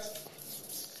tonight,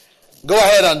 go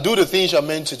ahead and do the things you're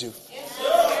meant to do.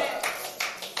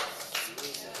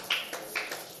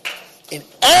 In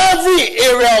every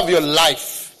area of your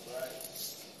life.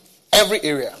 Every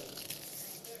area.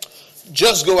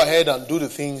 Just go ahead and do the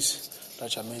things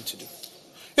that you're meant to do.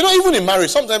 You know, even in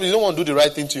marriage, sometimes you don't want to do the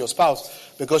right thing to your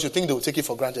spouse because you think they will take it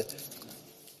for granted.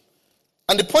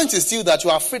 And the point is still that you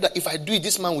are afraid that if I do it,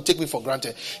 this man will take me for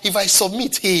granted. If I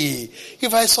submit,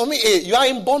 you are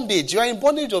in bondage. You are in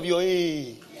bondage of your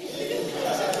You're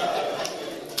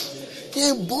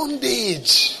in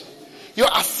bondage.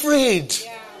 You're afraid.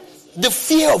 The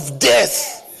fear of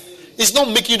death. It's not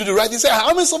making you do the right thing. Say,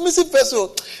 I'm a submissive person.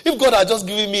 If God had just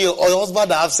given me a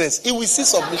husband that has sense, he will see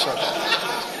submission.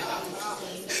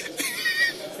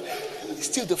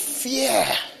 still the fear.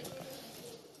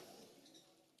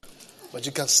 But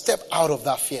you can step out of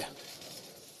that fear.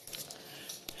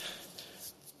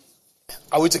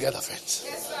 Are we together, friends?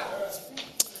 Yes, sir.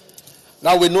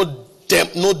 Now we know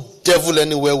no devil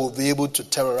anywhere will be able to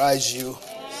terrorize you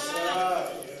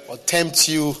or tempt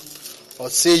you or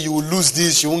say you will lose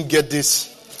this, you won't get this.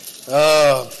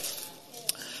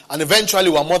 And eventually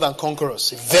we're more than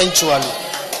conquerors. Eventually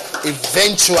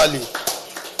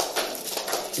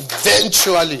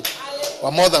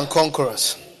we're more than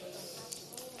conquerors.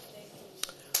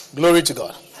 Glory to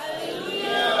God.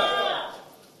 Hallelujah.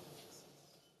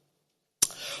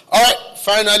 All right,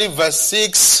 finally verse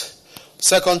 6,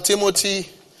 2 Timothy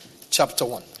chapter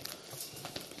 1.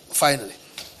 Finally.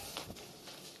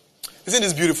 Isn't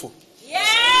this beautiful?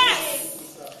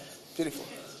 Yes. Beautiful.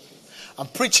 I'm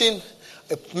preaching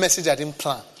a message I didn't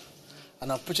plan.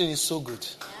 And I'm preaching it so good.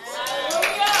 So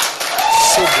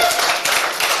good.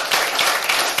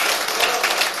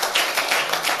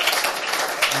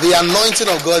 The anointing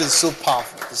of God is so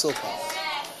powerful. It's so powerful.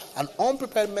 An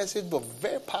unprepared message, but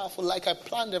very powerful, like I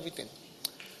planned everything.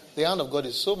 The hand of God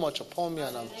is so much upon me,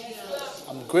 and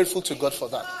I'm grateful to God for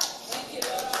that.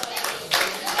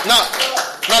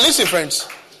 Now listen, friends.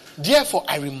 Therefore,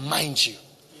 I remind you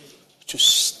to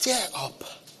stir up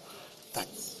that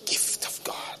gift of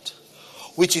God,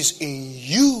 which is in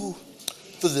you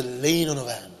through the laying on of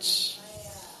hands.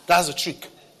 That's the trick.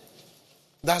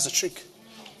 That's the trick.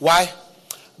 Why?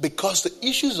 Because the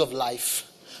issues of life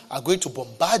are going to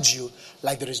bombard you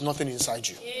like there is nothing inside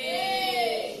you.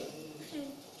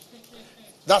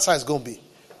 That's how it's going to be.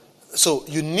 So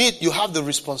you have the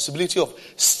responsibility of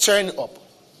stirring up.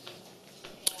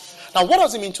 Now, what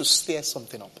does it mean to stir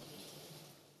something up?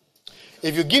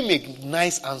 If you give me a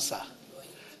nice answer,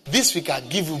 this week I'll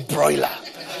give you broiler.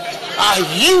 A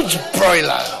huge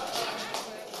broiler.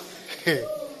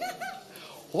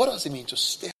 What does it mean to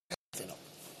stir something up?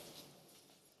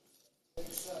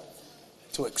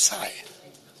 To excite.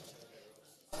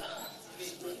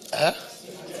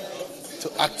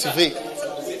 To activate.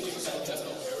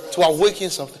 To awaken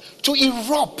something. To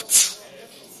erupt.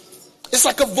 It's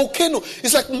like a volcano.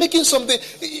 It's like making something.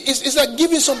 It's like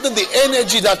giving something the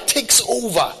energy that takes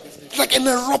over. It's like an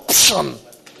eruption.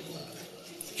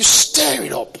 You stir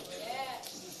it up.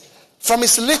 From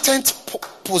its latent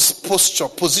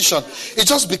position, it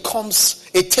just becomes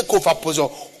a takeover position.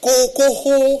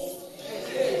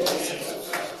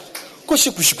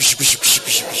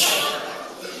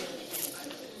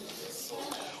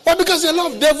 Why? Because there are a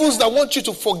lot of devils that want you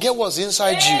to forget what's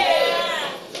inside you.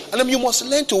 And then you must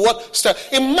learn to what? Stir.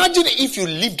 Imagine if you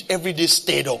lived every day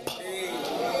stirred up.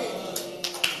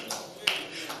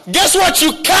 Guess what?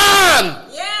 You can.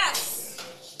 Yes.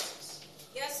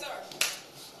 Yes, sir.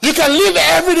 You can live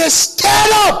every day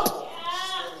stirred up.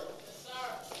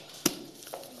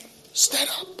 Stirred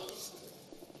up.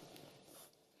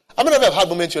 How many of you have had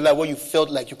moments in your life where you felt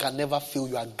like you can never feel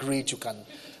you are great?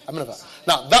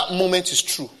 Now, that moment is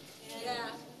true. Yeah.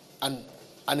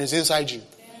 And it's inside you.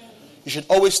 You should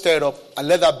always stir it up and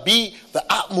let that be the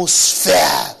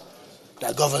atmosphere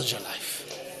that governs your life.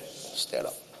 Stir it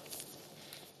up.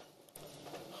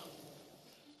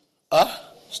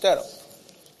 Stir it up.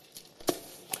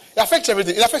 It affects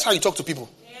everything. It affects how you talk to people.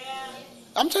 Yeah.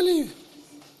 I'm telling you.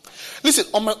 Listen,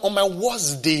 on my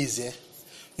worst days,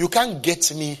 you can't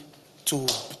get me to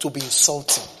be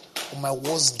insulting. On my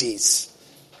worst days.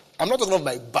 I'm not talking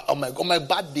about on my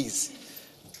bad days.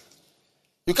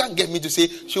 You can't get me to say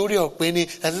Shuri or Penny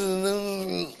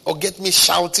or get me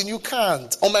shouting. You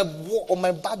can't. On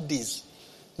my bad days.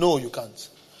 No, you can't.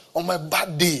 On my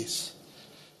bad days.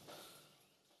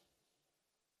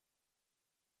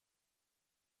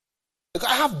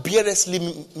 I have barely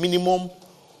minimum,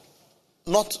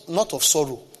 not of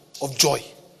sorrow, of joy.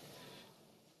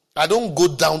 I don't go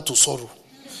down to sorrow.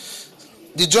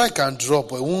 The joy can drop,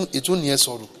 but it won't near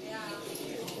sorrow.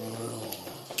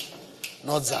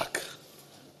 Not Zach.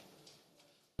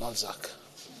 Not Zach.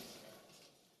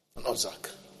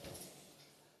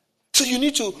 So you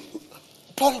need to,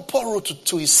 Paul wrote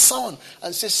to his son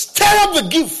and says, stir up the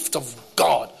gift of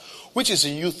God, which is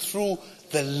in you through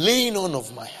the laying on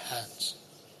of my hands.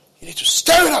 You need to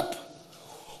stir it up.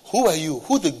 Who are you?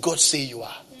 Who did God say you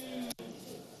are?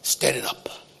 Stir it up.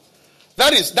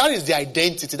 That is the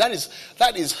identity. That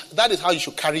is how you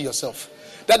should carry yourself.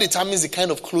 That determines the kind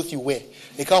of clothes you wear,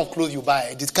 the kind of clothes you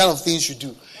buy, the kind of things you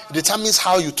do. It determines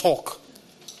how you talk.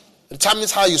 It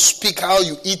determines how you speak, how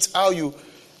you eat,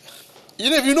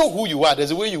 if you know who you are,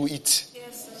 there's a way you eat.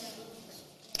 Yes,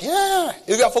 sir. Yeah.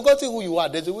 If you have forgotten who you are,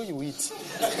 there's a way you eat.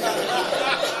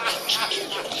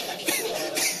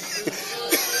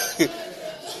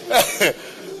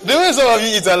 The way some of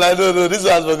you eat are like, no, this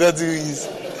one has forgotten to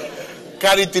eat.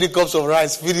 Carry 3 cups of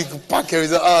rice, feed it, pack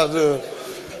everything. Oh, no.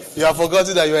 You have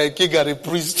forgotten that you are a king and a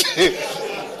priest.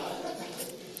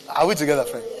 Are we together,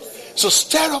 friend? So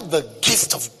stir up the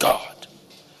gift of God.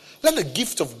 Let the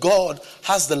gift of God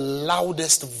has the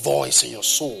loudest voice in your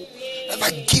soul. Let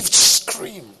that gift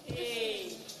scream.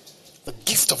 The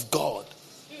gift of God.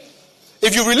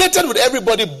 If you related with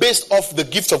everybody based off the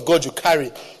gift of God you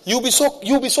carry, you'll be so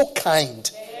kind.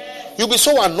 You'll be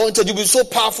so anointed. You'll be so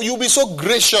powerful. You'll be so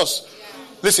gracious.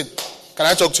 Listen, can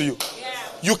I talk to you?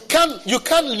 You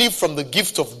can't live from the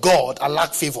gift of God and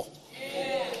lack favor.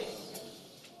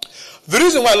 The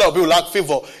reason why a lot of people lack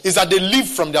favor is that they live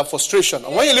from their frustration.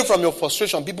 And when you live from your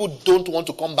frustration, people don't want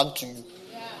to come back to you.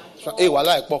 So, hey, mom,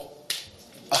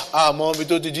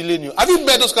 have you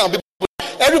met those kind of people?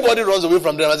 Everybody runs away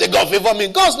from them and say, God favor me.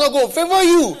 God's not going to favor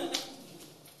you.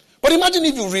 But imagine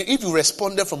if you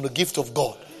responded from the gift of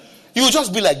God. You will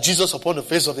just be like Jesus upon the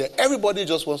face of the earth. Everybody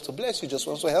just wants to bless you, just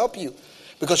wants to help you.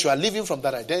 Because you are living from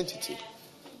that identity.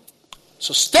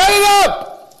 So stir it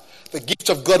up. The gift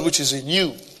of God which is in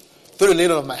you. Through the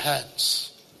laying of my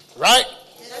hands. Right?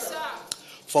 Yes, sir.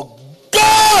 For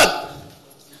God.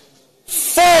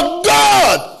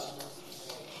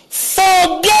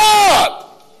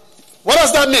 What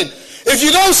does that mean? If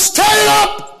you don't stir it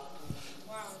up,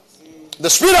 the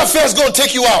spirit of fear is going to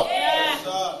take you out.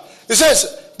 It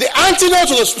says, the antidote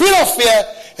to the spirit of fear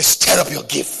is stir up your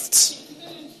gifts.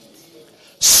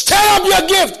 Stir up your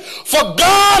gift. For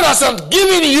God has not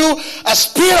given you a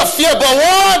spirit of fear, but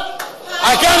what?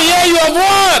 I can't hear you of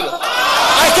what?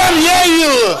 I can't hear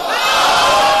you.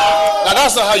 Now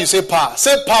that's not how you say power.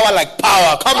 Say power like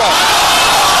power. Come on.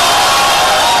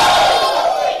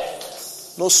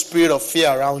 No spirit of fear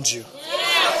around you.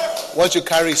 What you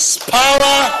carry is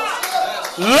power,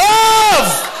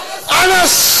 love, and a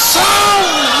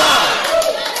sound mind.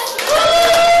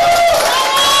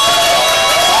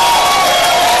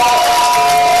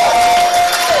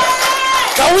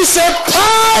 Can we say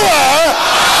power,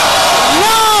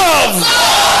 love,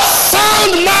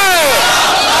 sound mind?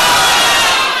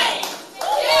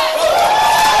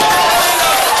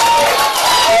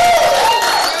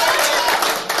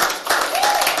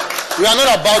 You are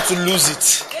not about to lose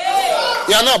it.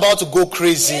 You are not about to go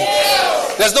crazy.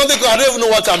 There's nothing, I don't even know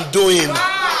what I'm doing.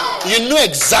 You know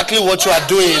exactly what you are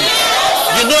doing.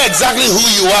 You know exactly who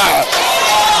you are.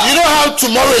 You know how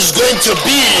tomorrow is going to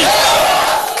be.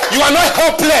 You are not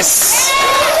hopeless.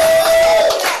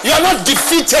 You are not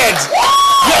defeated.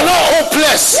 You are not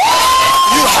hopeless.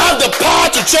 You have the power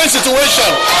to change situation.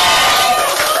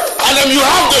 And then you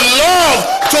have the love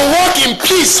to walk in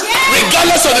peace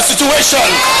regardless of the situation.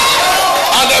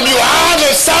 And then you have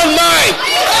a sound mind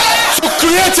to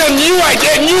create a new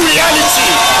idea, a new reality.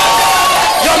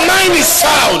 Your mind is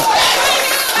sound.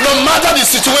 No matter the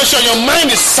situation, your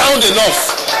mind is sound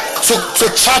enough to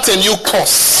chart a new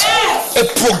course. A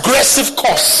progressive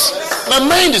course. My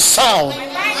mind is sound.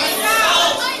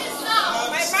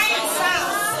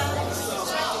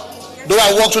 Though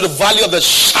I walk through the valley of the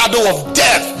shadow of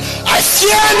death, I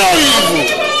fear no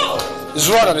evil. His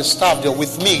rod and his staff, they're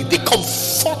with me. They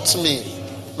comfort me.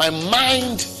 My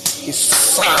mind is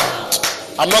sound.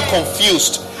 I'm not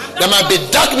confused. There might be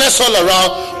darkness all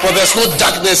around, but there's no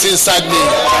darkness inside me.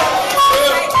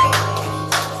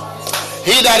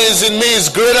 He that is in me is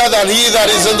greater than he that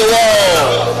is in the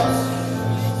world.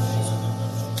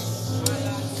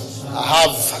 I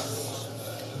have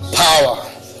power.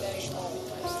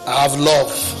 I have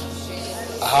love.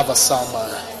 I have a sound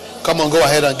mind. Come on, go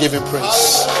ahead and give him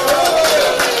praise.